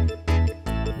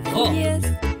 Oh. Yes.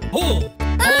 Oh.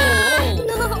 Oh.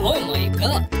 No. Oh my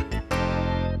God.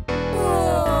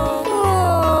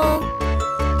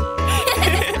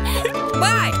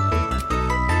 Bye!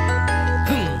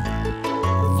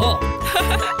 Oh.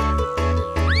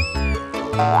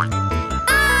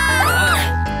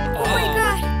 Oh my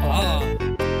God. Oh!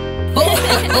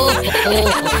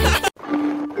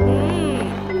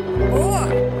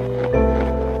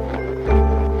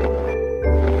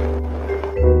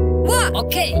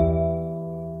 Okay.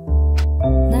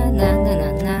 Na na na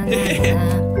na na na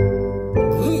na.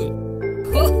 Good.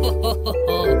 Ho ho ho ho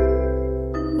ho.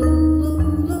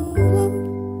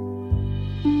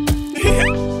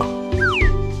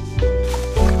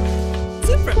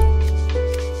 Super.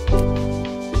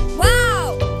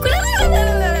 Wow!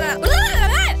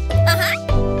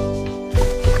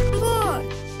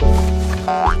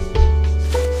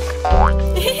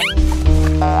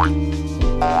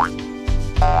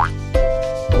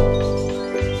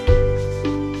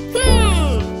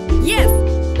 Yes.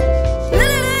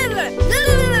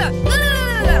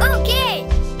 Okay.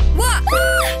 What?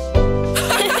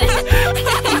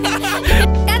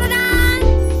 Ta-da-da!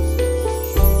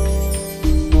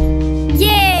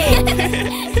 Yay!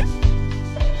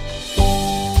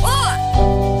 Oh.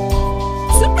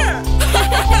 Super.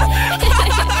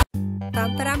 Pam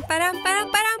param param param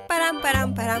param param param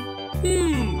param.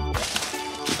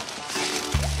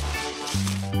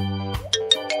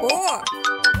 Oh.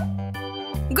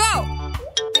 Go.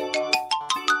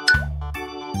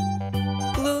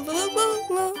 Blue, blue, blue,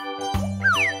 blue.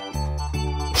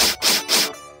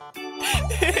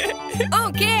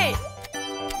 Okay.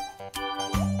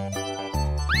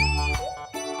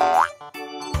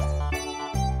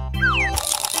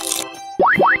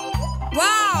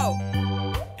 Wow.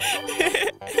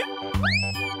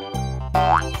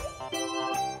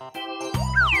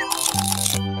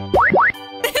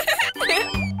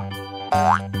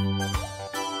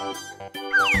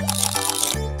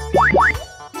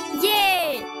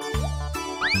 Yay!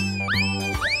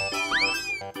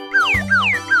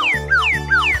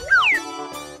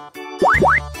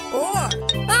 Oh.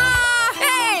 Ah,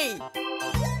 hey.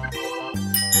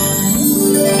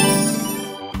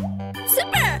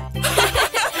 Super!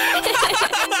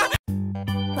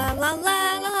 La la la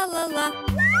la la la.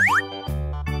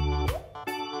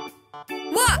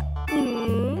 What?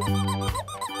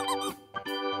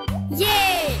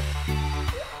 Yay!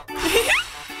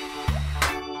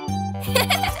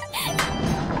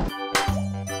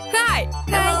 Hi.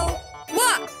 Hello.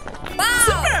 What? Wow.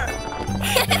 Super.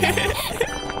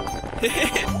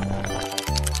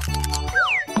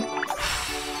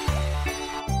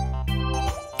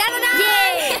 Ta-da-da!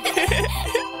 Yay!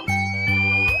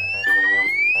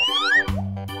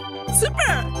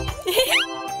 Super.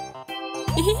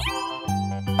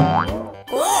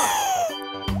 Oh.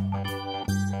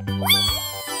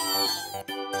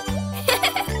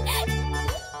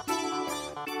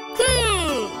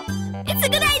 It's a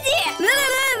good idea!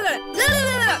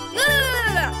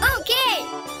 Okay!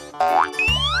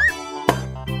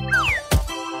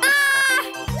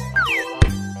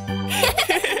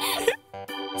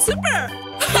 Super.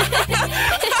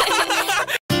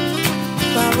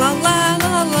 La la la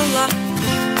la la la.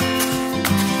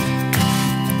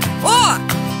 Oh.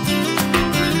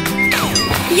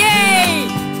 Yay.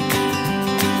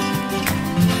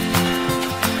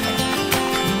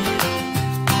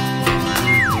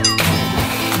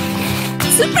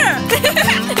 Super.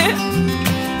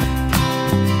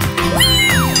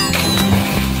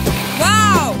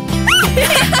 Wow.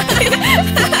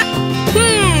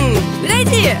 Good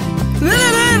idea.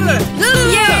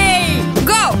 Yay.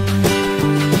 Go.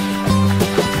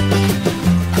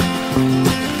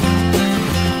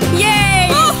 Yay.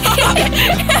 Oh.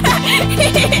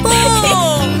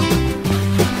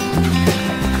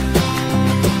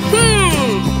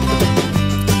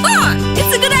 Oh,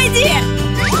 it's a good idea.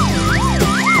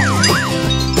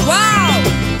 Wow.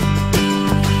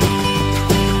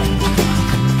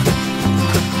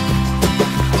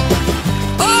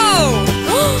 Oh.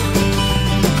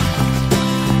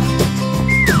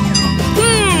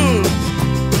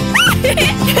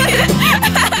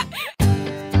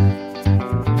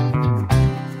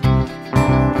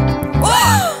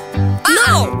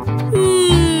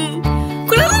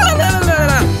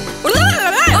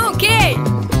 Okay.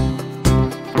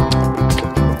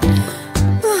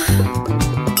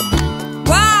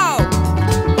 Wow.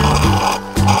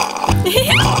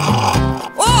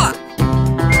 Oh.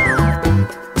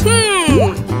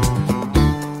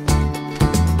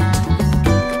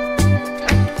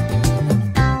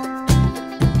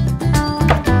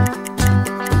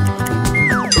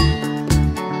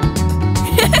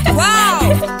 Wow.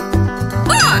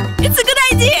 Oh, it's a good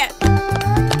idea.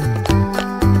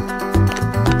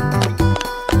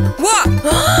 What?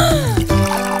 Oh.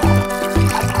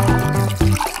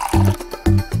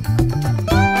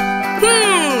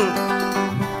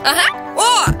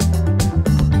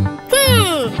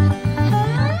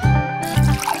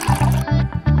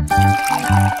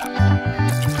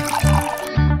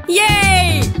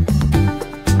 Yay.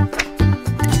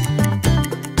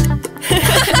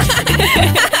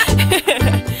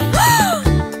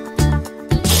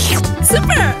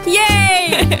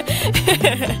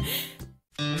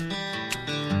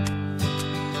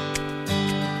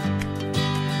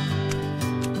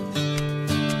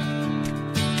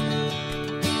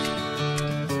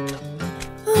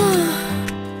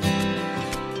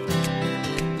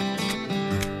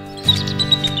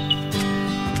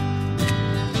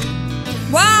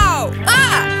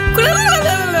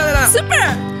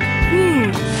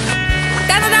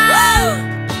 Da-da-da!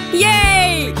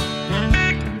 Yay!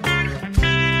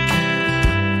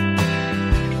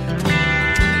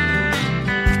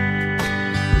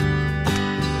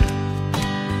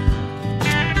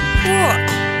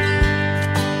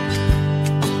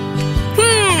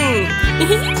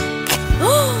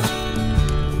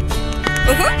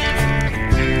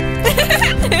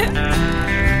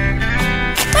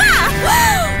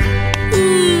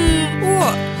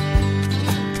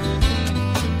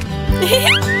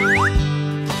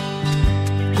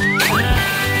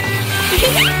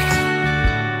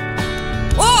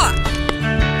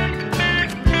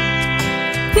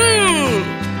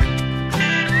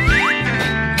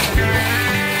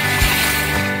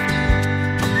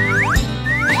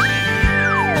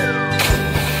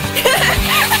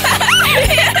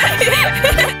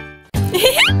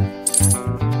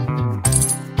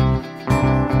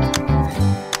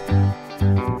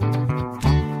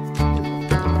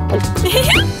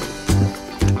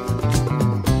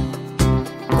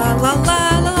 La la la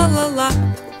la la la.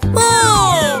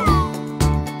 Oh!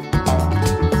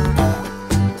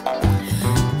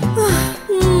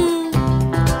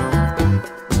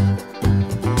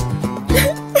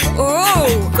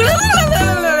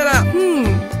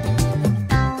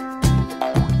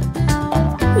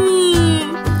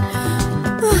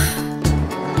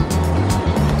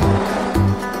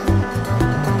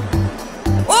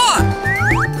 Oh!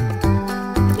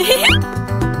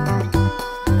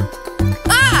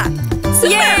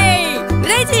 Yay!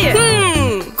 Bridie!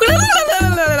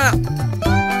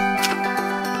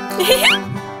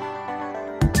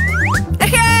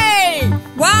 Hey!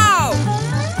 Wow!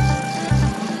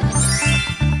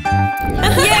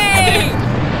 Yay!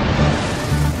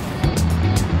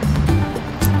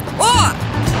 Oh!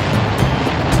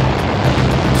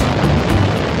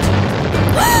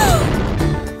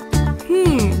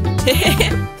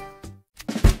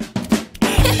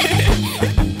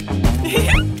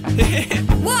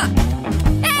 What?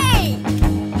 Hey!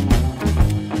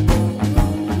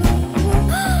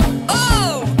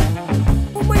 Oh!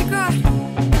 Oh my god!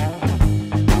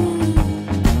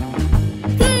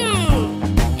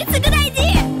 It's a good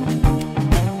idea!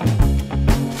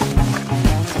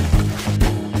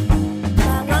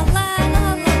 La la la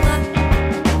la la la.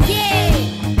 Yay!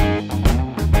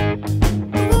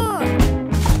 Whoa.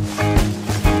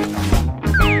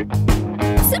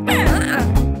 Super!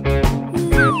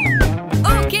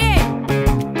 Okay!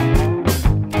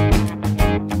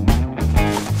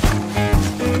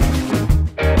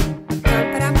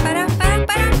 Param, param, param,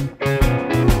 param.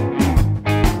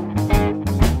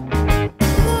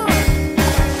 Whoa.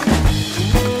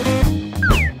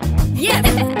 Yes!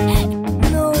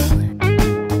 No.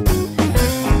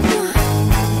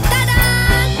 Ta-da!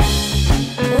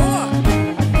 Oh.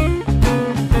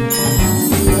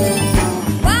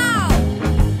 Wow!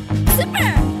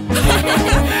 Super!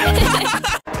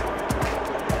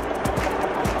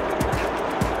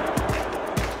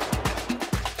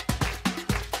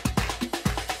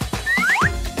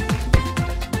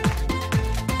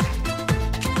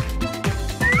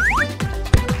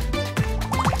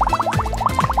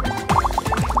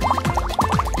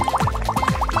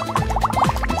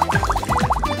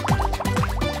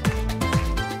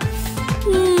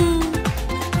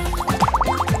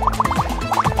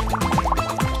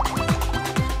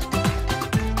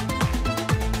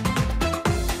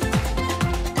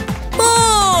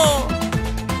 Oh!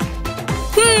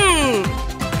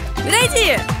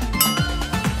 Bridie!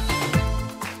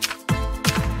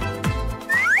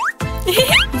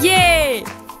 Yay!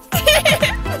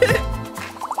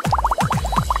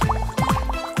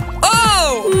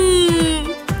 Oh!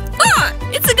 Ah!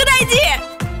 It's a good idea!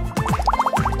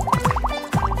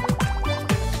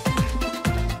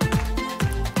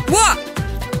 What?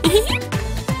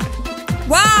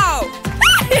 Wow!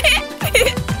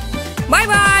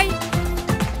 Bye-bye!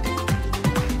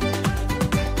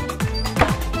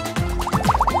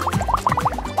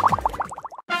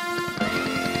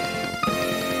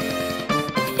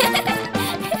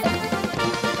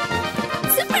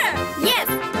 Super! Yes!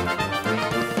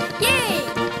 Yay!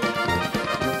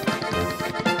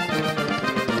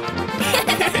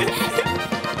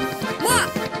 What?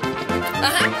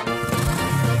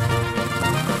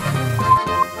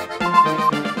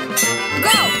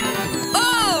 Go!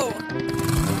 Oh!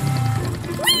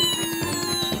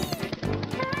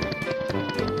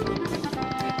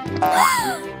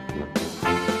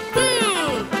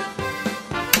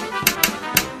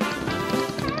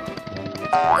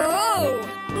 Oh!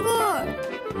 Good!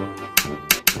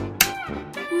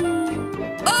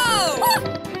 Oh!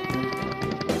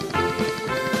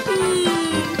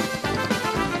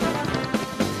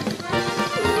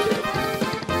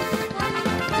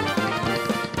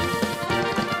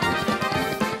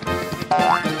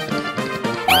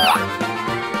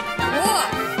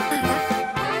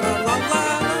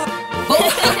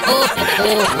 La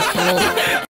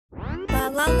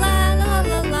la la la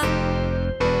la la.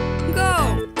 Go.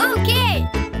 Okay.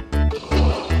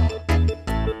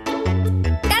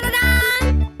 Ta-da-da!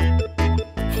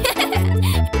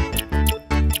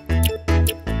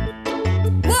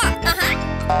 What?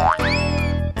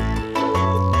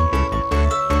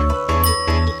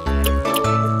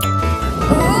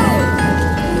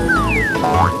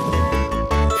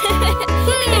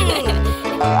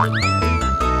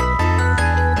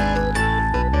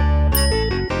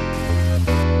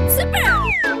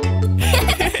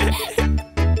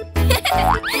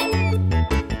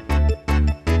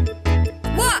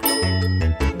 What?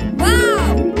 Wow!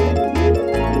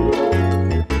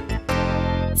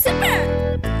 Super!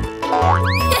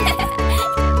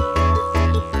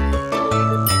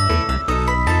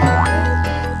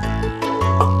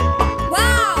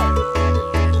 Wow!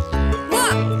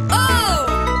 What? Oh!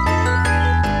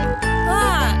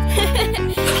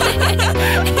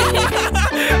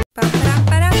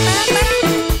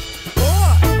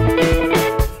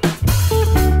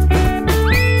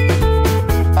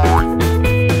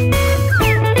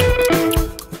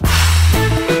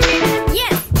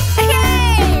 Yes!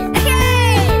 Okay!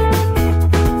 Okay!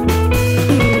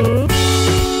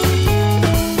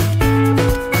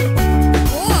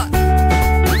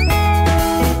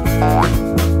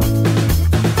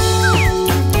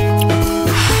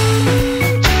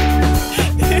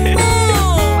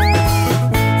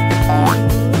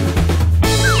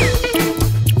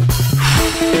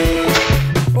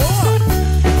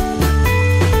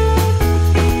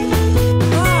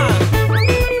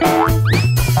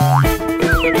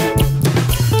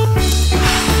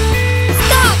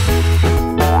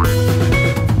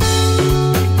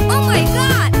 Oh my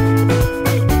God!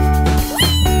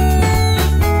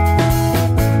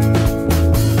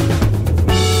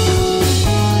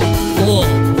 Cool.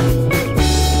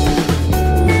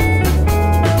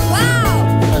 Wow!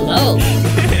 Hello.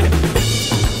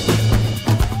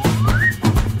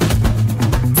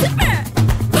 Super!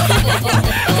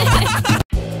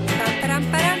 Param,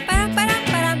 param, param, param,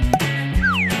 param.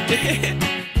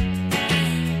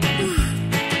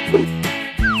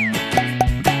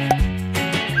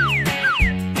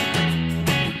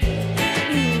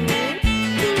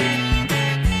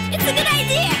 It's a good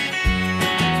idea!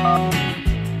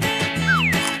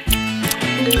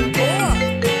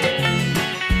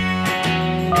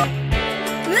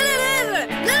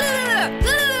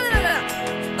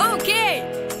 Okay.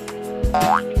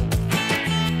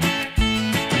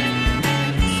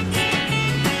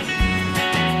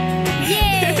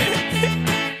 Yay!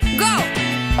 Go.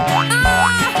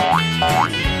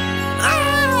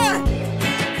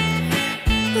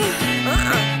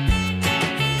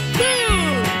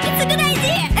 It's a good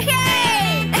idea! Okay!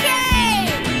 Okay!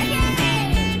 Okay!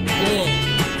 Cool.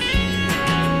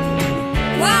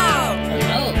 Wow.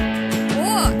 Hello.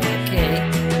 What? Okay.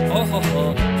 Oh ho ho.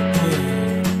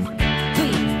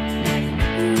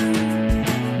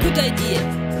 Good idea.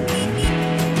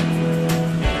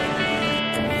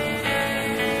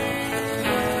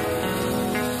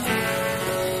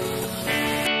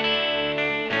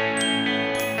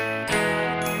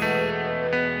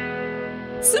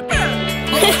 Super.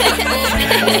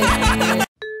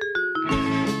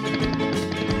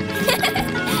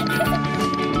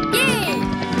 Yay!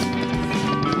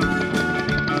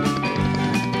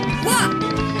 What?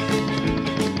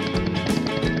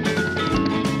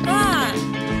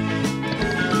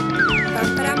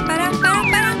 Param, param, param,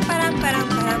 param, param, param,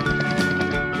 param.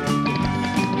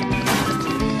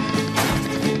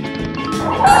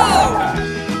 Oh!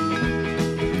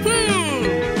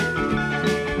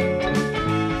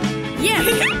 Yeah.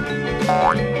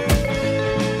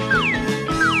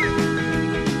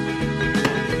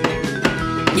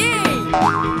 Yay!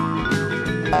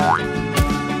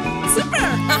 Super!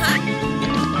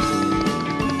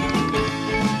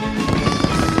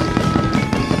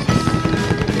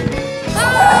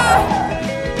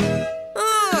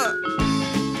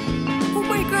 Oh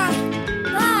my God!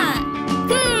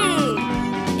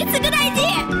 It's a good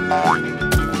idea!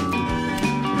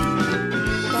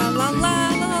 La la la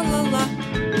la la la.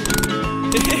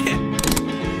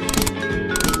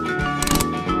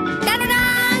 Ta-da-da!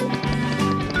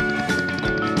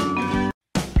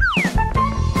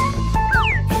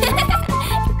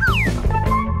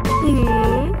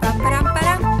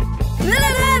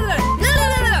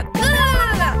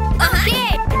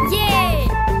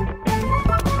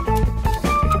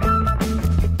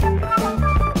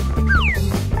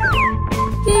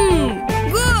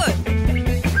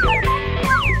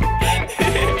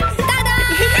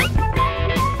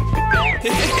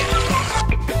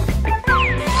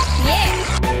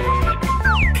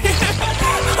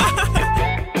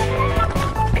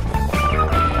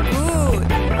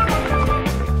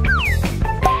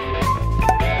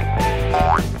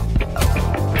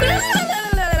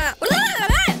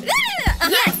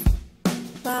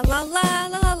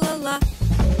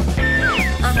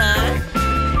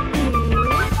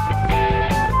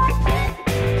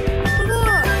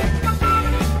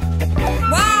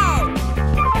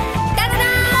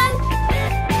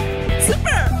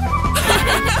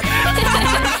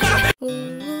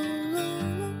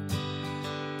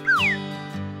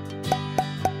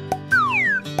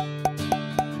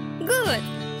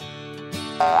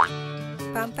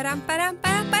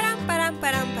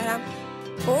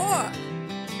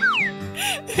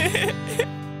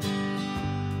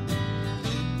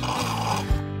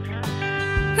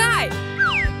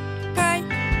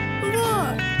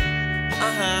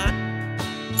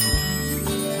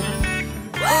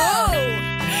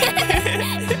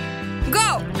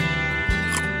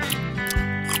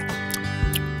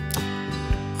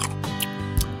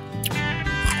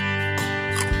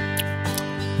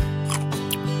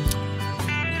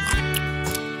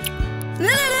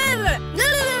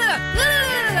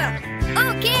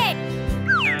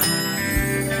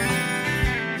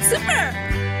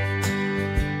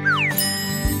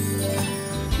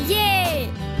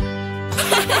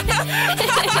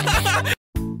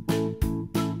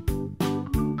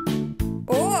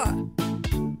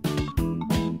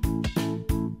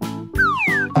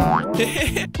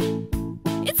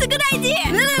 It's a good idea.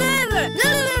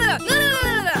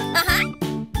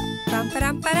 Pam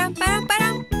param param param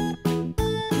param.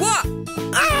 What?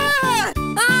 Ah!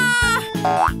 Ah!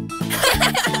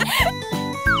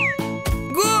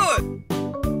 Good.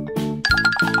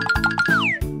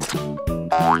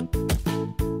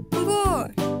 Good.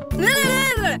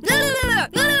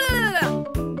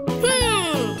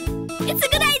 It's a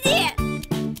good idea.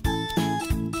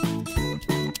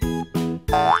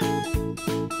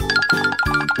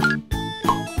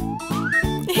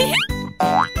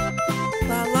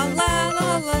 La la la la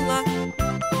la la.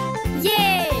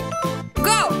 Yay!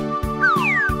 Go!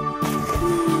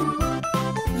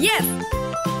 Yes!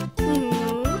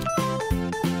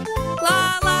 La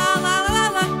la la la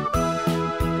la.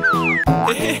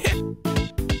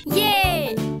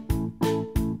 Yay!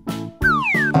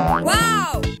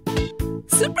 Wow!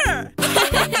 Super!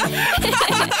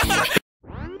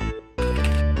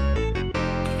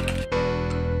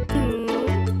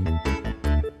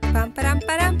 Pam param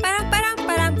param param param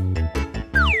param.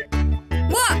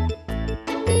 What?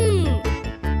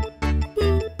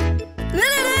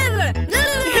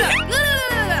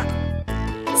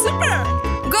 Super!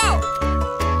 Go!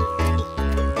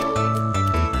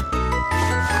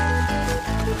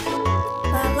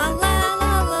 La la la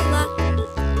la la la.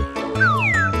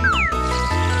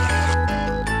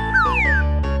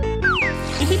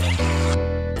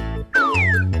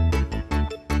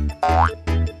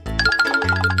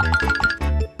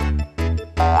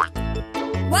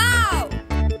 Wow!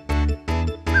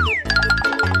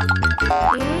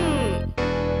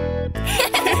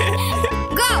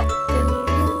 Go!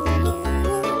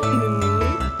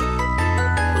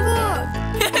 Good.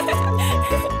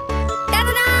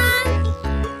 Ta-da-da!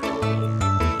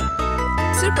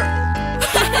 Super!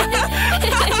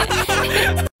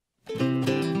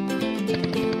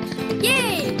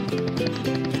 Yay!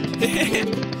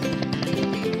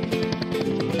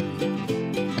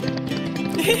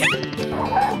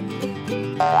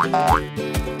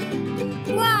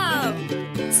 Wow!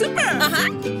 Super!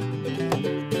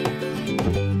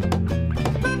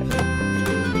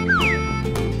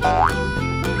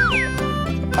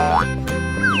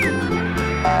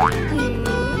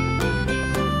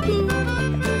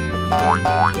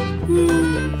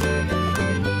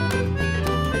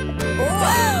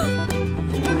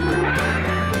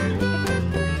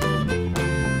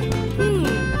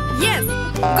 Yes!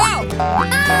 Go!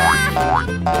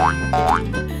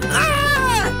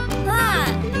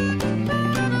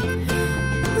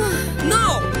 No!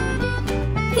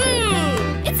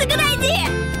 It's a good idea!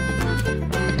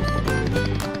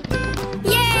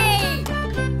 Yay!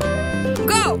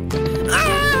 Go!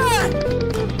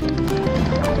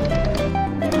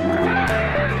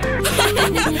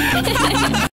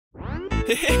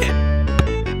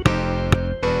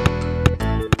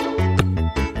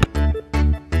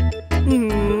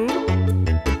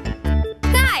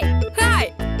 Hi! Hi!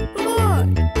 Good!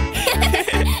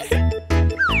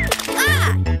 Ah!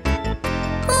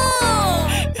 Oh!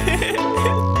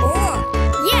 Oh!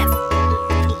 Yes!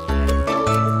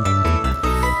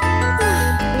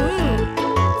 Good!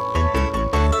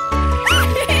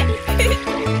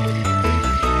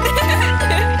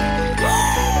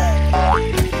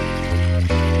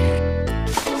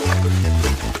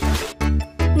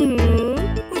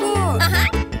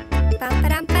 Pam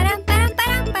param param param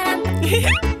param param.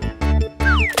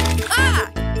 Ah!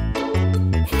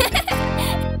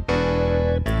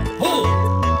 Oh!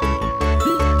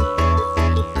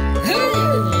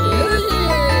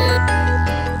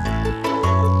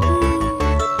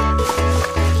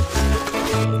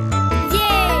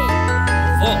 Yay!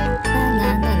 Oh!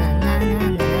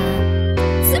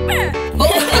 Super!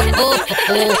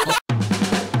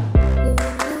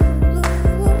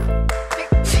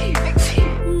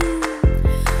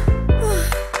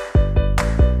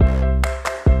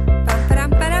 Pam param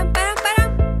param param param.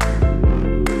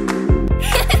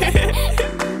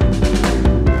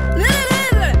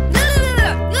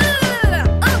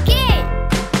 Okay.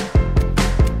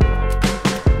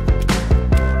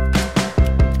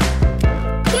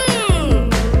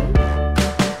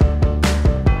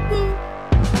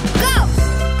 Go!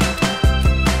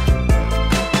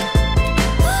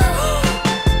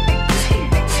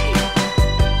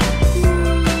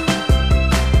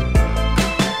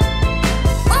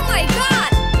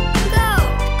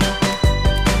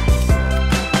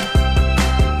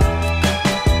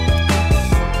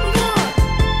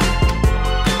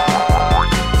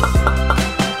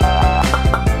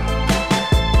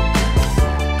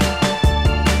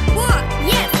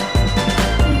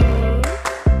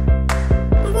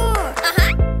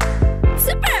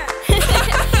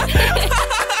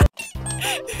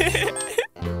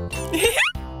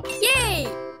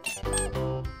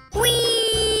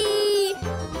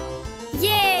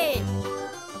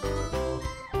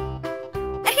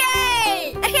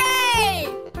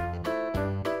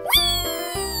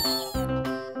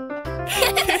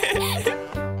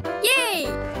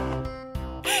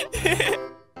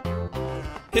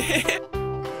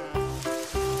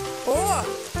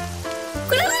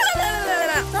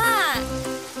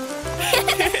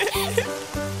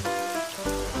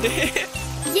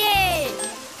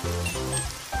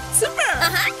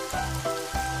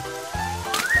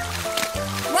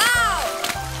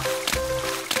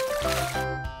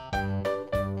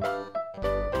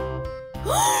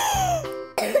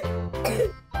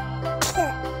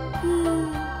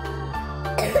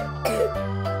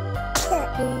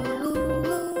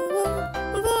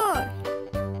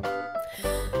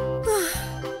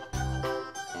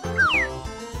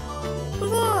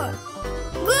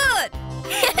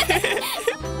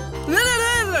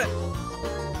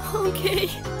 Okay.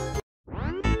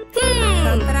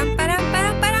 Param, param,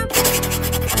 param, param.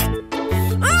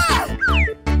 Ah!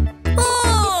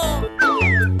 Oh!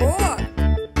 Oh!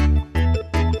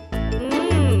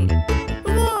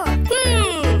 Oh!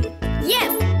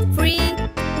 Yes! Free!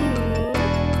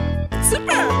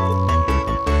 Super!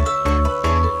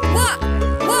 What?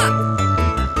 What?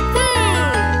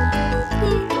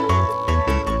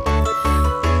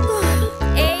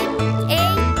 Eight,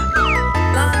 eight.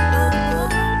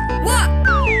 What?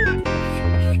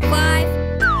 5,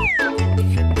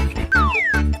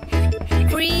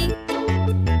 3.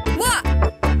 What?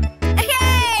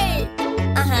 Hey!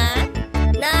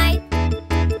 9.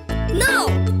 No.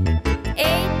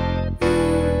 8.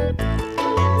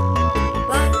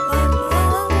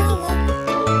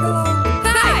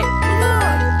 Hi.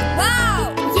 Wow!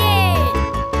 Yay!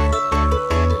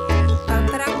 Param,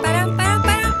 param, param, param,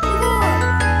 param.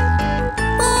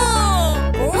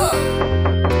 Oh! Oh!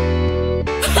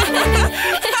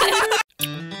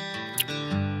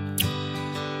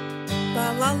 La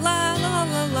la la la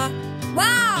la la.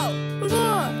 Wow!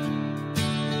 Whoa!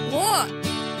 Whoa!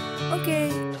 Okay.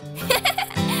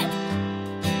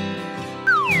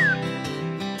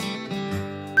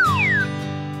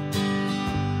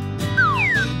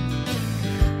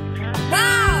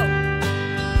 Wow!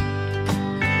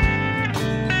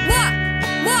 What?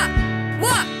 What?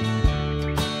 What?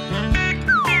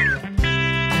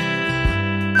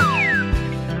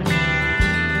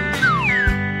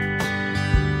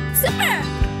 Super!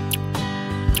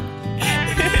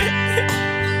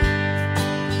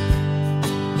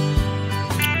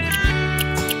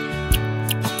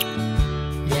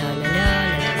 La la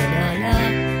la la la la.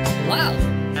 Wow.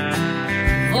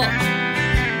 Oh.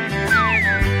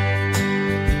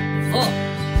 Oh.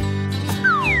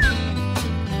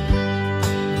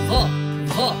 Oh. Oh.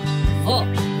 Oh. Oh.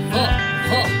 Oh.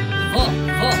 Oh.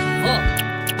 Oh.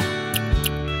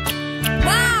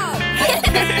 Wow!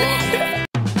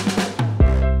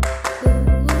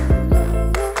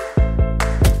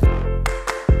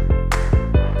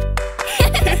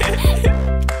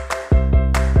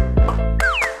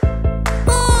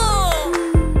 Oh!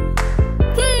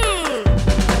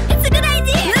 It's a good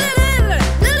idea!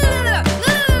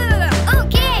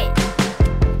 Okay!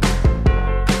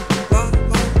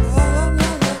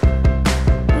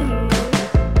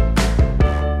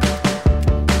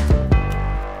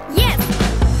 Yes!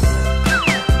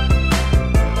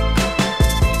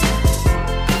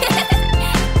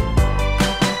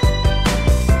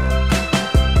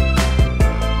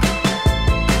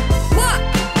 What?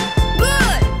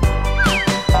 Good!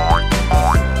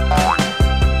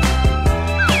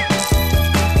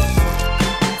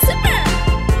 Super!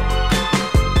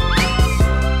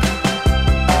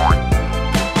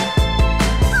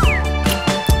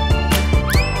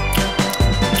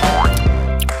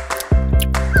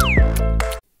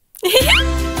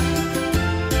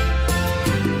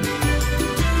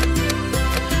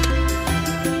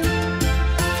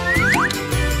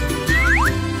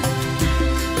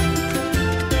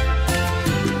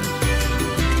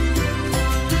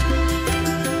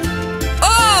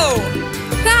 Oh!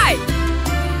 Hi!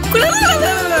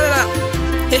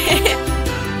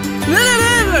 La la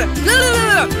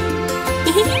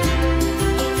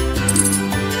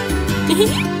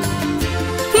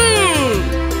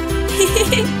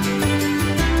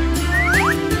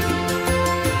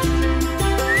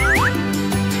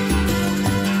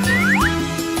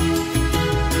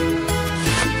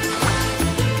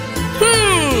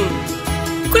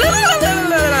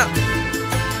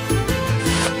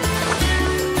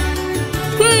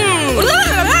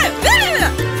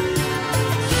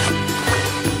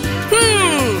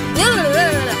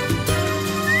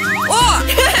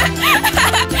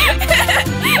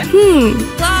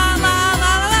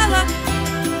la la.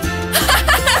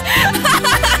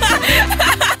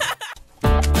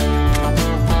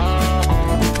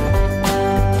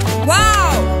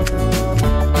 Wow!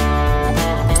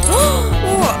 Oh!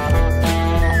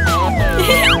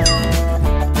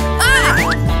 Ah!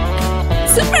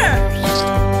 Super!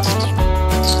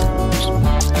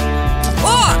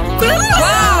 Oh!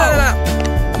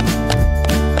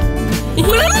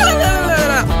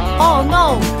 Wow! Oh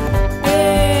no!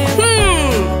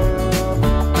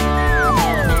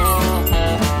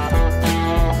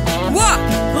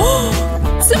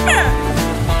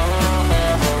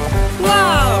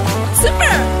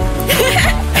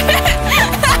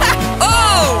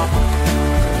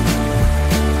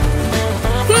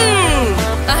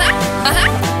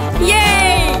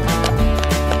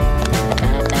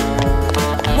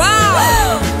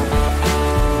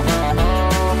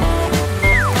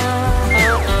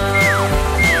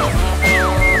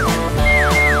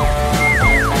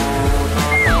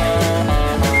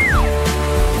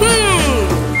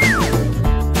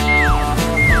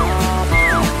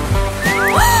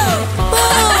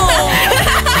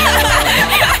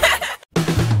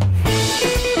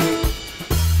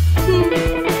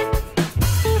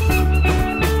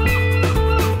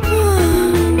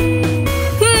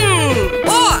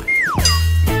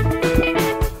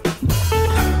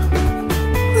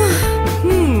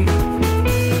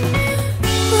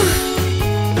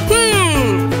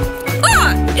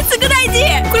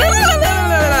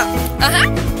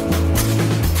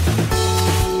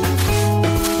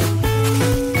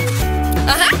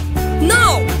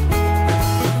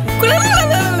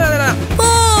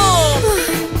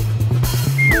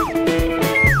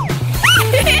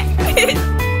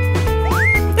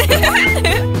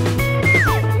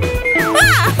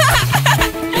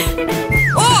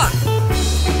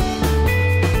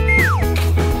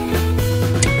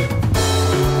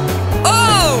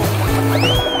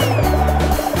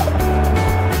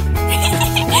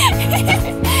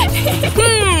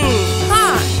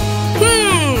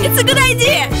 It's a good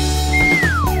idea!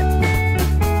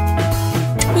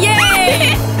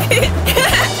 Yay!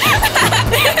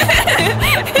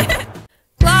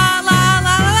 La la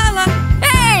la la la!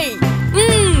 Hey!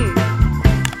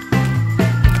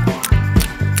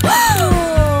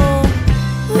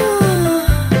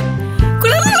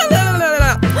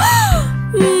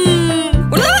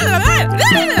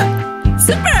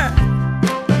 Super!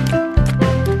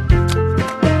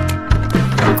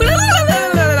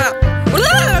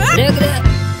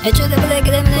 Hecho de break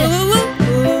de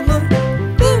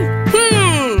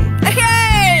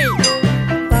Hey!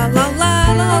 La la la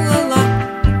la la la la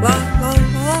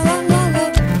la la la la.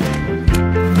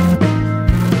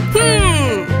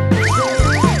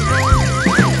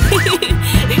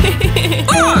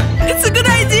 Oh, it's a good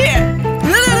idea.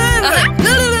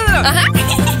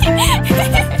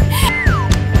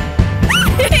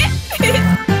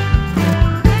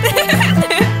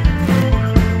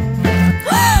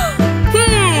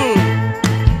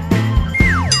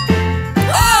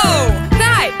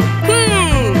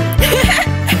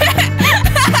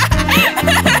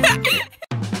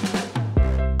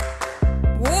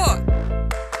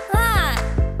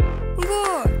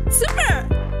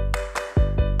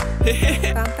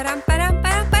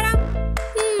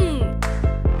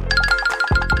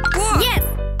 Yes!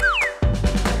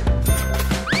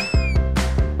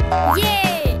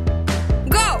 Yay!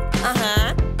 Go!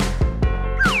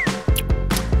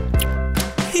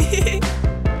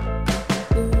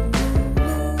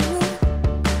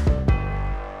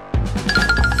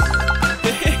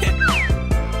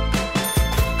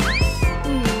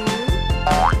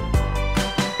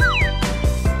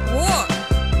 Whoa!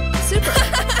 Super!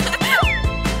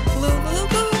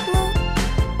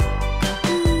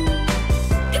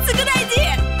 It's a good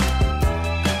idea!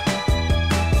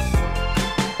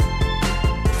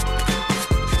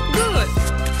 Good!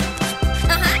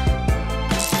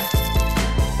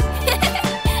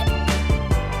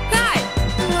 Hi!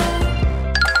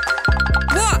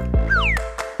 What?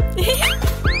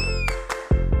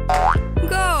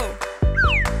 Go!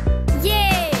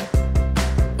 Yay!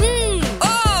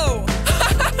 Oh!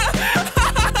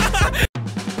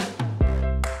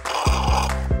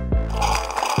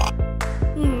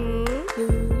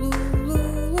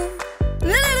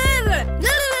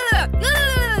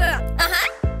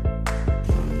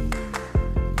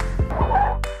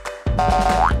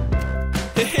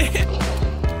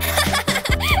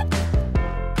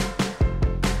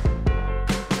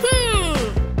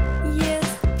 Yes.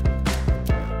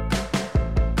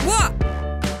 What?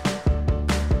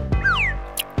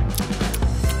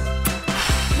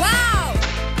 Wow!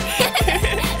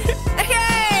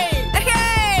 Hey!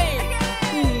 Hey!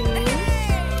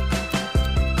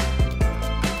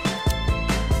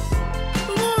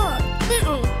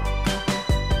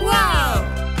 Wow!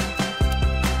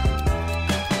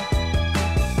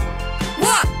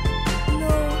 What?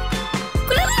 No.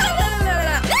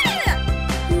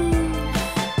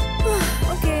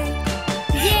 Okay.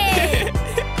 Yay!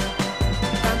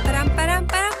 Param, param,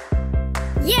 param.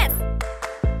 Yes!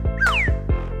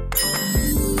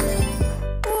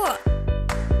 What?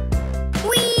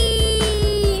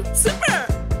 Whee! Super!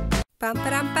 Pam,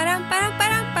 param, param, param,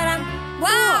 param, param.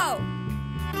 Wow!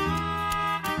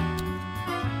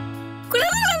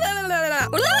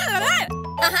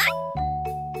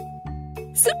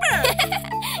 Super!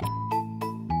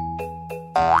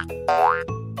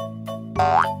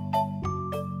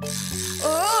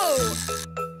 Oh!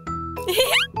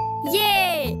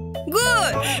 Yay!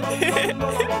 Good!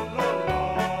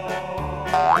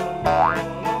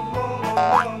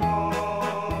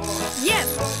 Yes!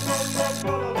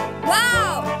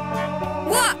 Wow!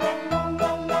 What?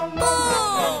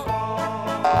 Oh!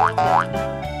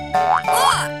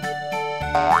 What?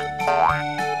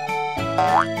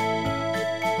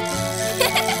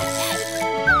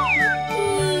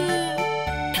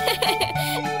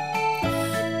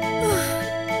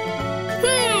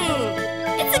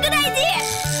 It's a good idea!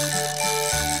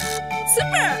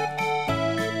 Super!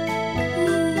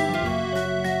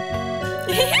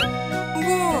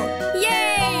 Good!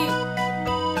 Yay!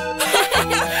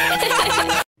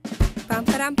 Pam,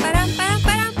 param, param, param,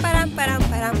 param, param, param,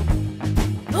 param.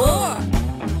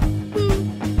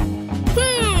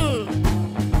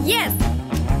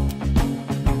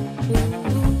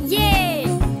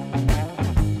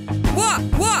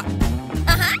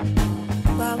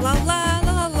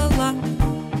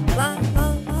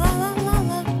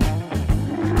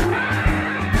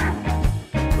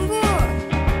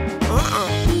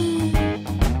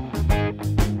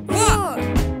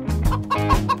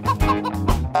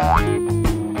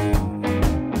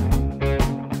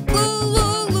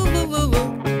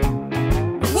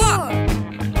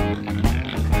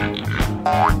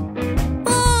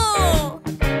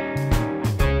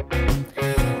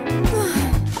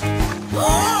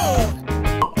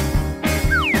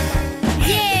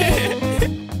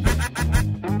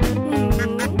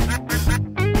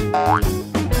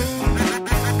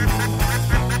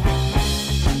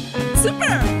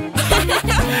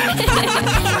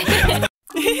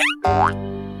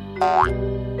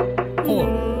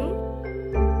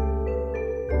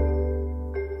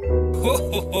 Ho,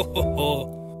 ho, ho, ho, ho.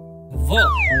 Во.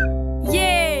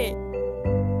 Yay!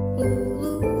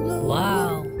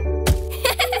 Вау.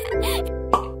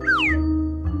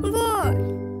 Вот.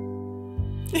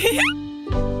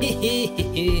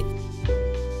 Хе-хе-хе-хе.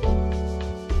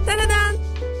 Та-да-дан!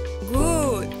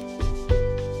 Good!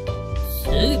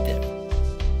 Супер.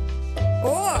 О!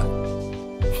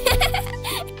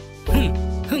 Хм,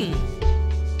 хм.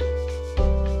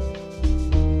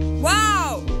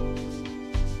 Вау!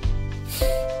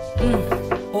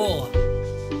 О.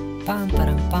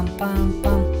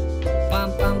 Пам-парам-пам-пам-пам.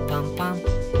 Пам-пам-пам-пам.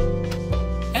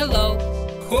 Hello.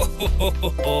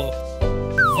 Хо-хо-хо-хо-хо.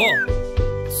 Во.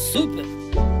 Супер.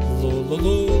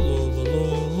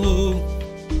 Лу-лу-лу-лу-лу-лу-лу.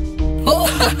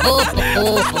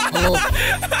 Хо-хо-хо-хо-хо-хо.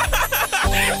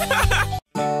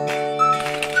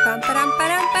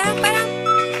 Пам-парам-парам-парам-парам!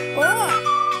 О!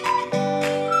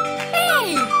 Эй!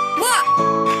 Во!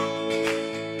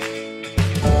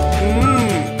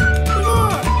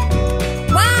 Вот.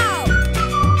 Вау!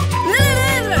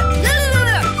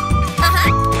 Ла-ла-ла-ла! Ага.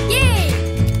 Ей.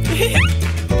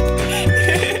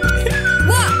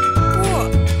 Во! О!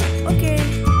 Окей.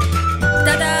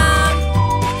 Та-дам!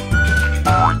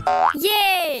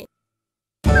 Ей.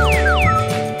 Good!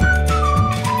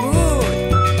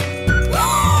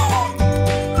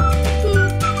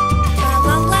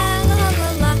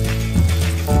 Ла-ла-ла-ла-ла-ла.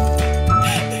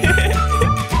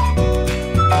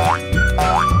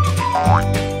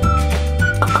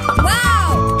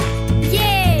 Вау!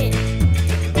 Ей.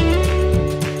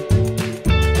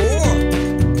 О!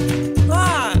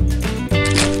 А!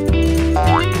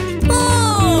 О!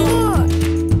 Вот.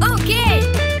 Окей!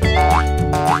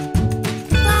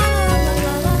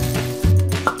 Ла-ла-ла-ла-ла.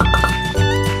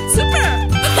 Супер!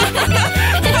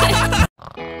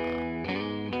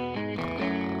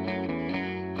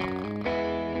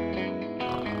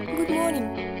 Good morning.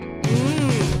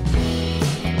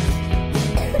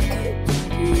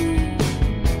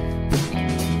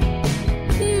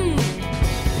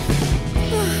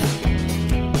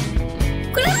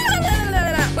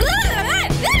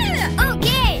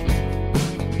 Окей.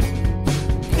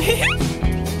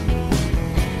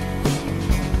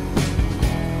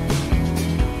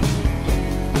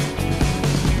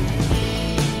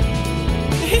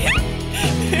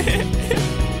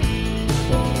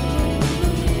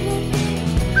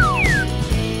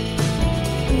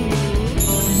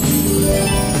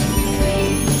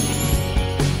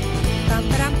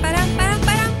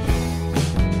 Пам-парам-парам-парам-парам.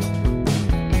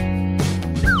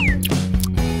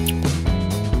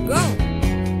 Go!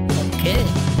 Окей.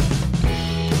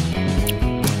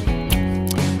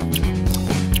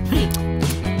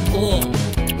 О.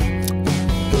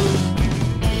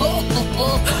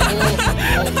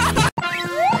 Хо-хо-хо-хо-хо.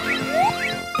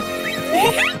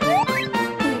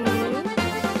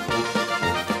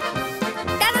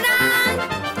 Та-да-дан.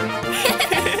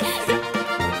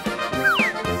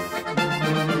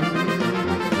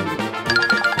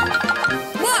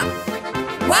 Во!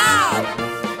 Вау!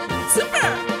 Супер!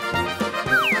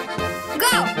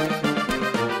 Go.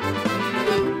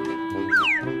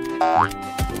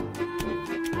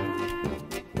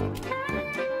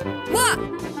 Во!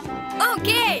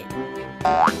 Окей!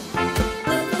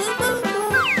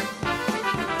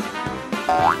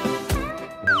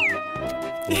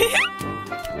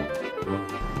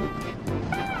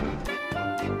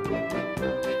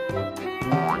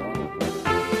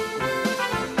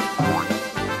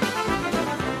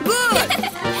 Good!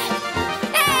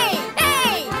 Эй,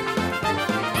 эй.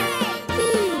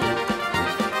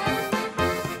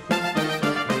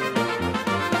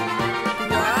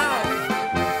 Вау!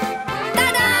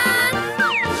 Та-дан.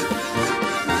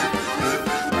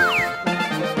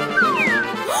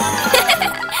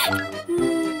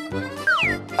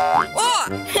 О!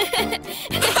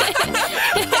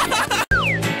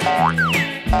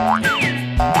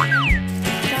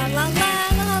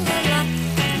 Ла-ла-ла-ла-ла-ла.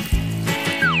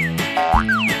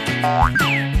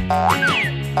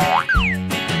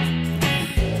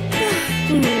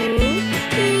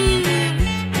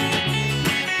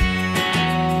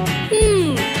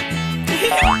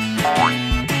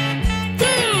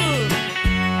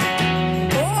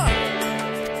 О!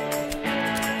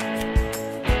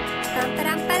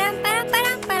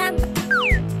 Пам-парам-парам-парам-парам-парам.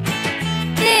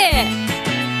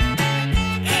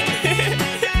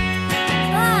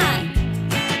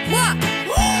 Во!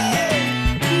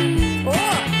 О!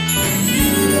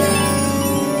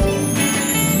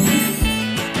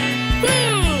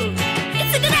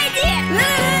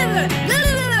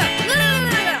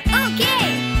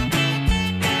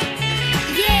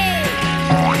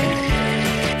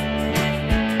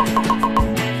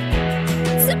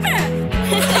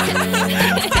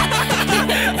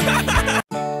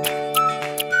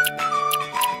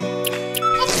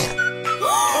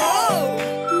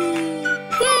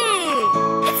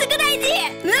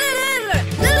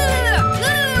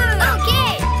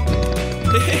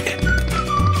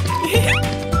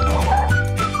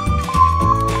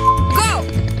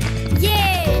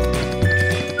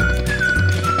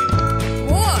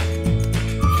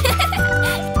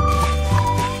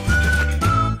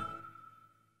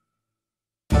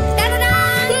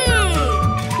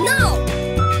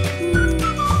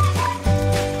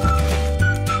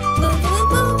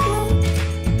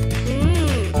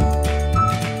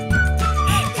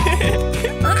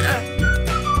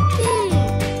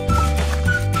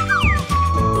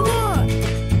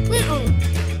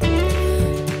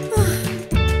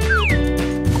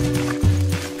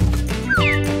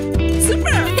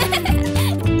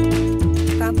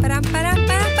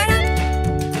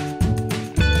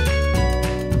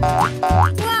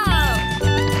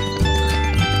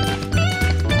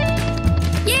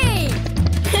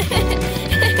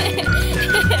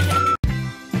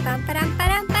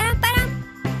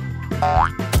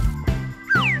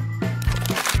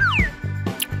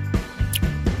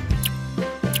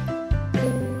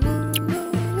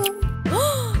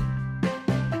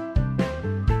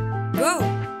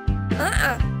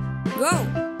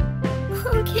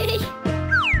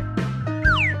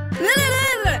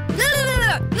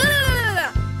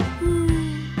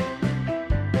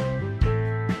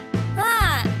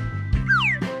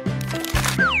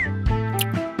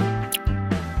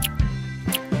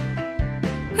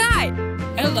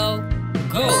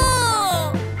 Go.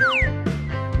 Oh.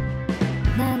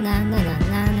 Na na na na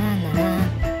na na na na.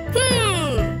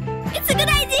 It's a good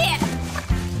idea.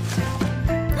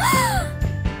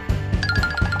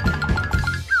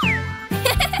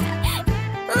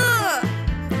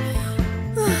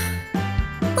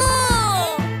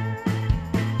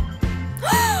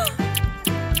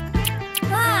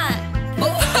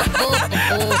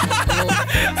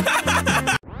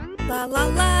 La la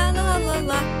la la la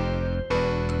la.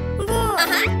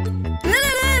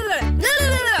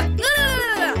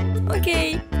 Okay.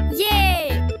 Yay!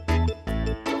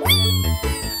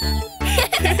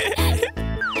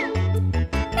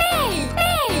 Hey!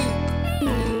 Hey!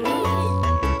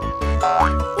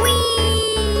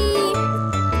 Whee!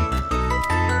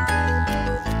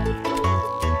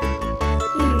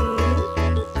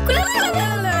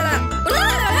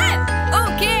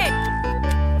 Okay.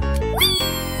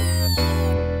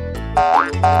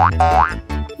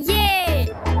 Yay!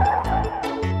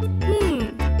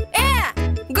 Yeah!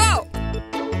 Go!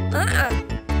 La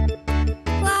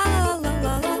la la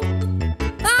la la.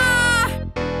 Ah!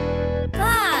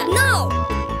 No!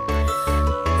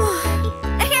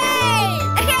 Hey!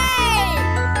 Hey!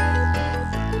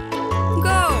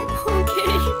 Go!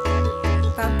 Okay.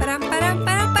 Pam param param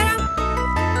param param.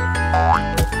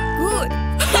 Good.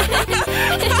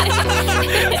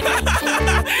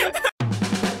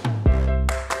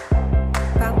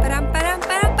 Pam param param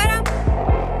param param.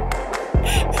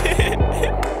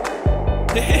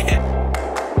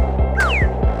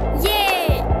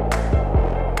 Yay!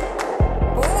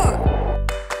 Oh.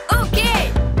 Okay.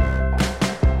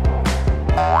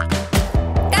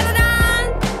 Ta-da-dan!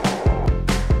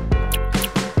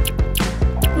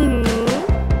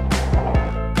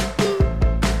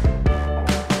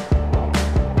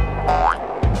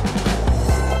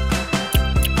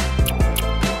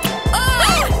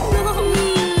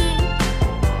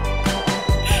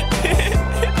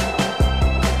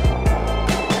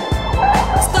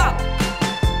 Stop!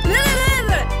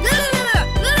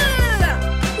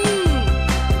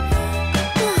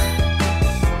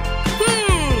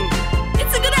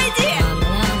 It's a good idea.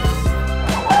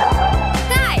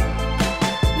 Hi.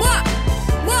 What?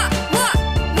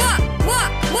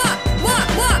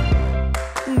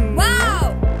 Wow.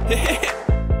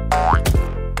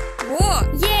 Whoa.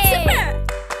 Yay!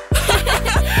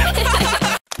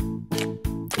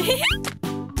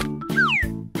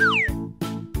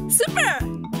 Super.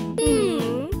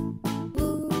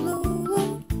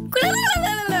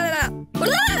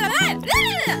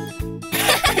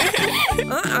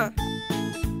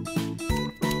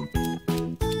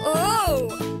 Oh.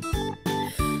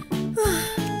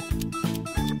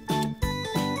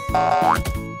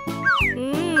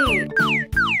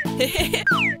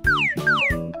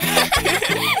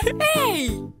 Hey.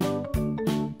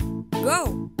 Go.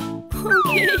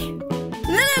 Okay.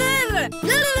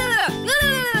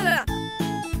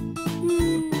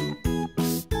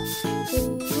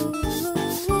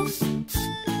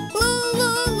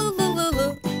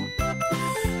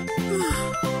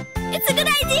 It's a good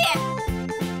idea!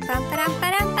 Pam param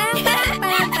param param param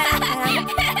param param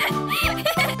param.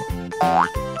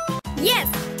 Yes!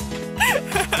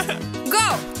 Go.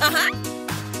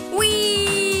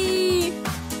 Wee.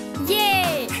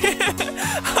 Yay!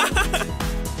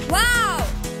 Wow.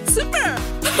 Super.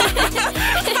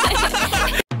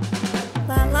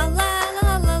 La la la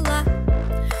la la la.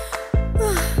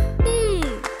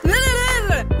 La la la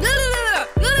la la la la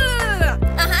la la.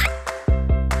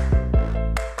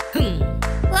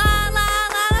 La la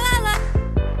la la la.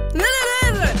 La la la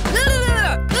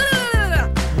la la la la.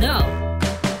 No.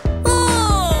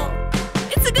 Oh,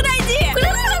 it's a good idea.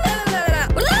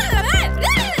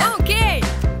 Okay.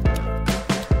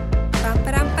 Pam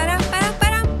param param param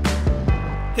param.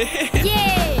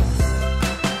 Yay!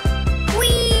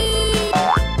 Whee!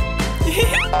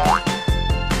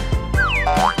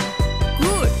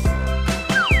 Good.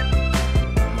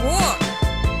 Whoa.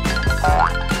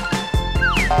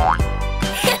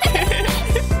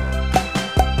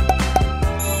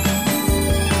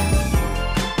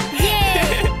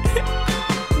 Yay!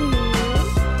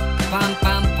 Pam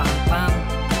pam pam pam.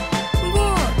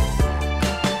 Good.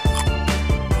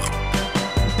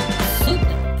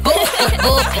 Super.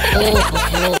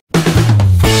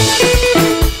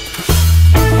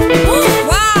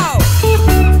 Wow.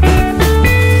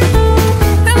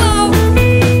 Hello.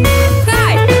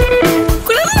 Hi.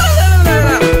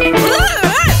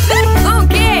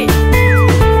 Okay.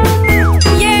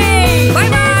 Yay. Bye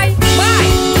bye.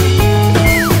 Bye.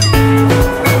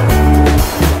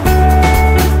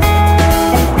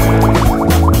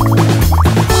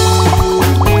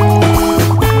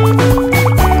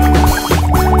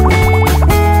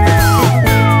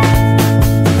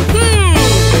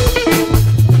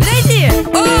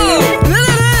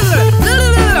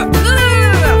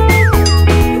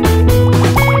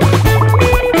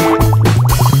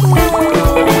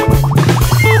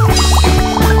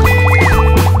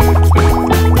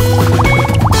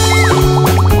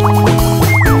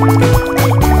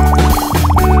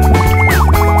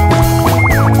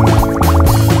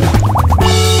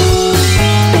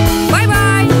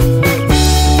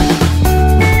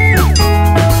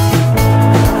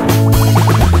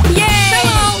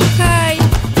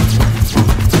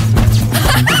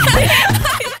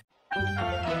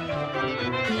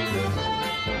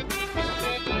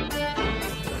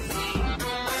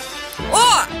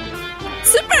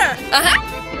 Super!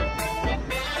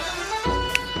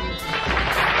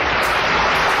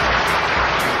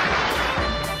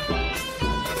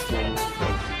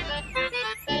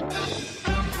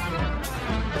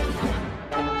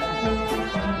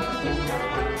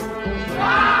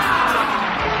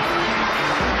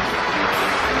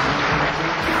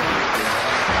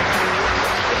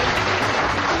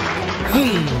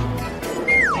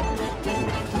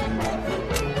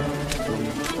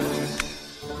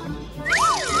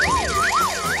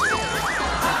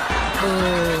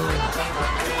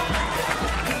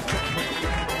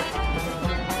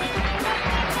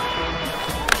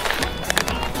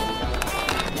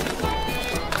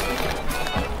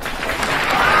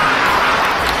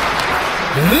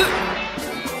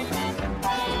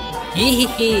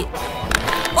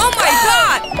 Oh my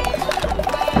god!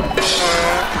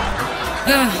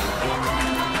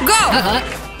 Go!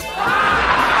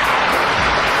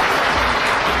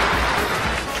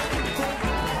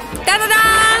 Da-da-da!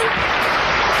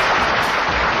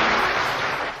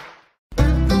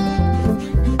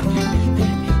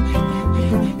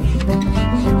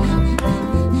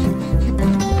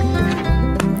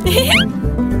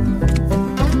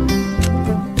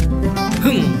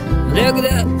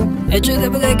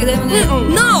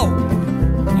 No!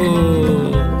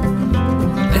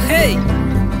 Hey!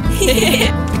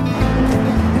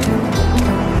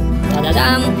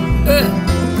 Da-da-dam.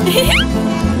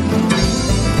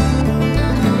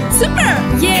 Super!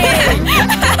 Yay!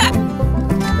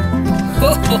 Ho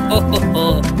ho ho ho ho!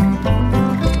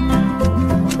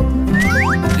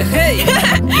 Hey!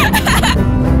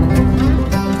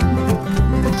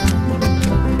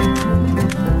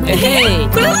 Hey!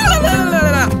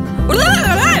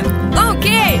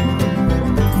 Okay!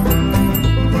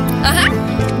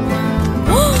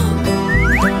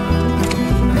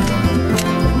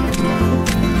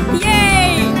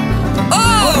 Yay!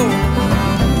 Oh!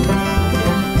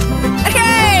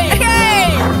 Okay! Okay!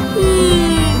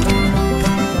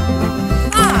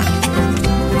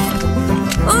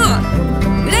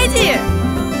 Ready!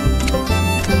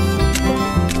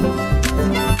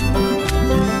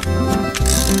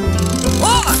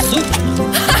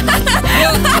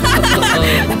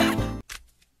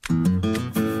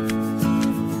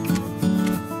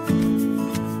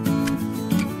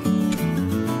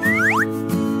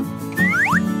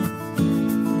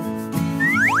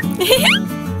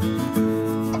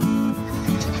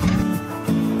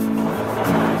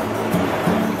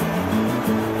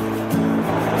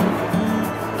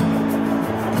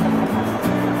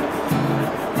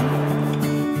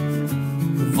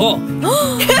 Во! О!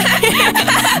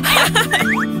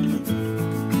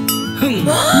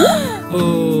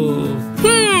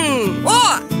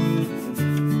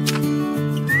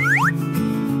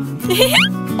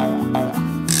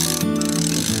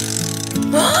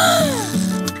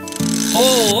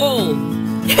 Oh!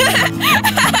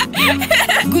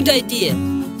 Good idea!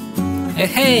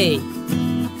 Hey!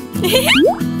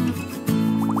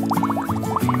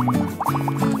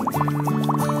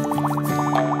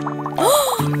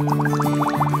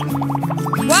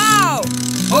 Wow!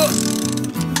 Oh!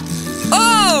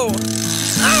 Oh!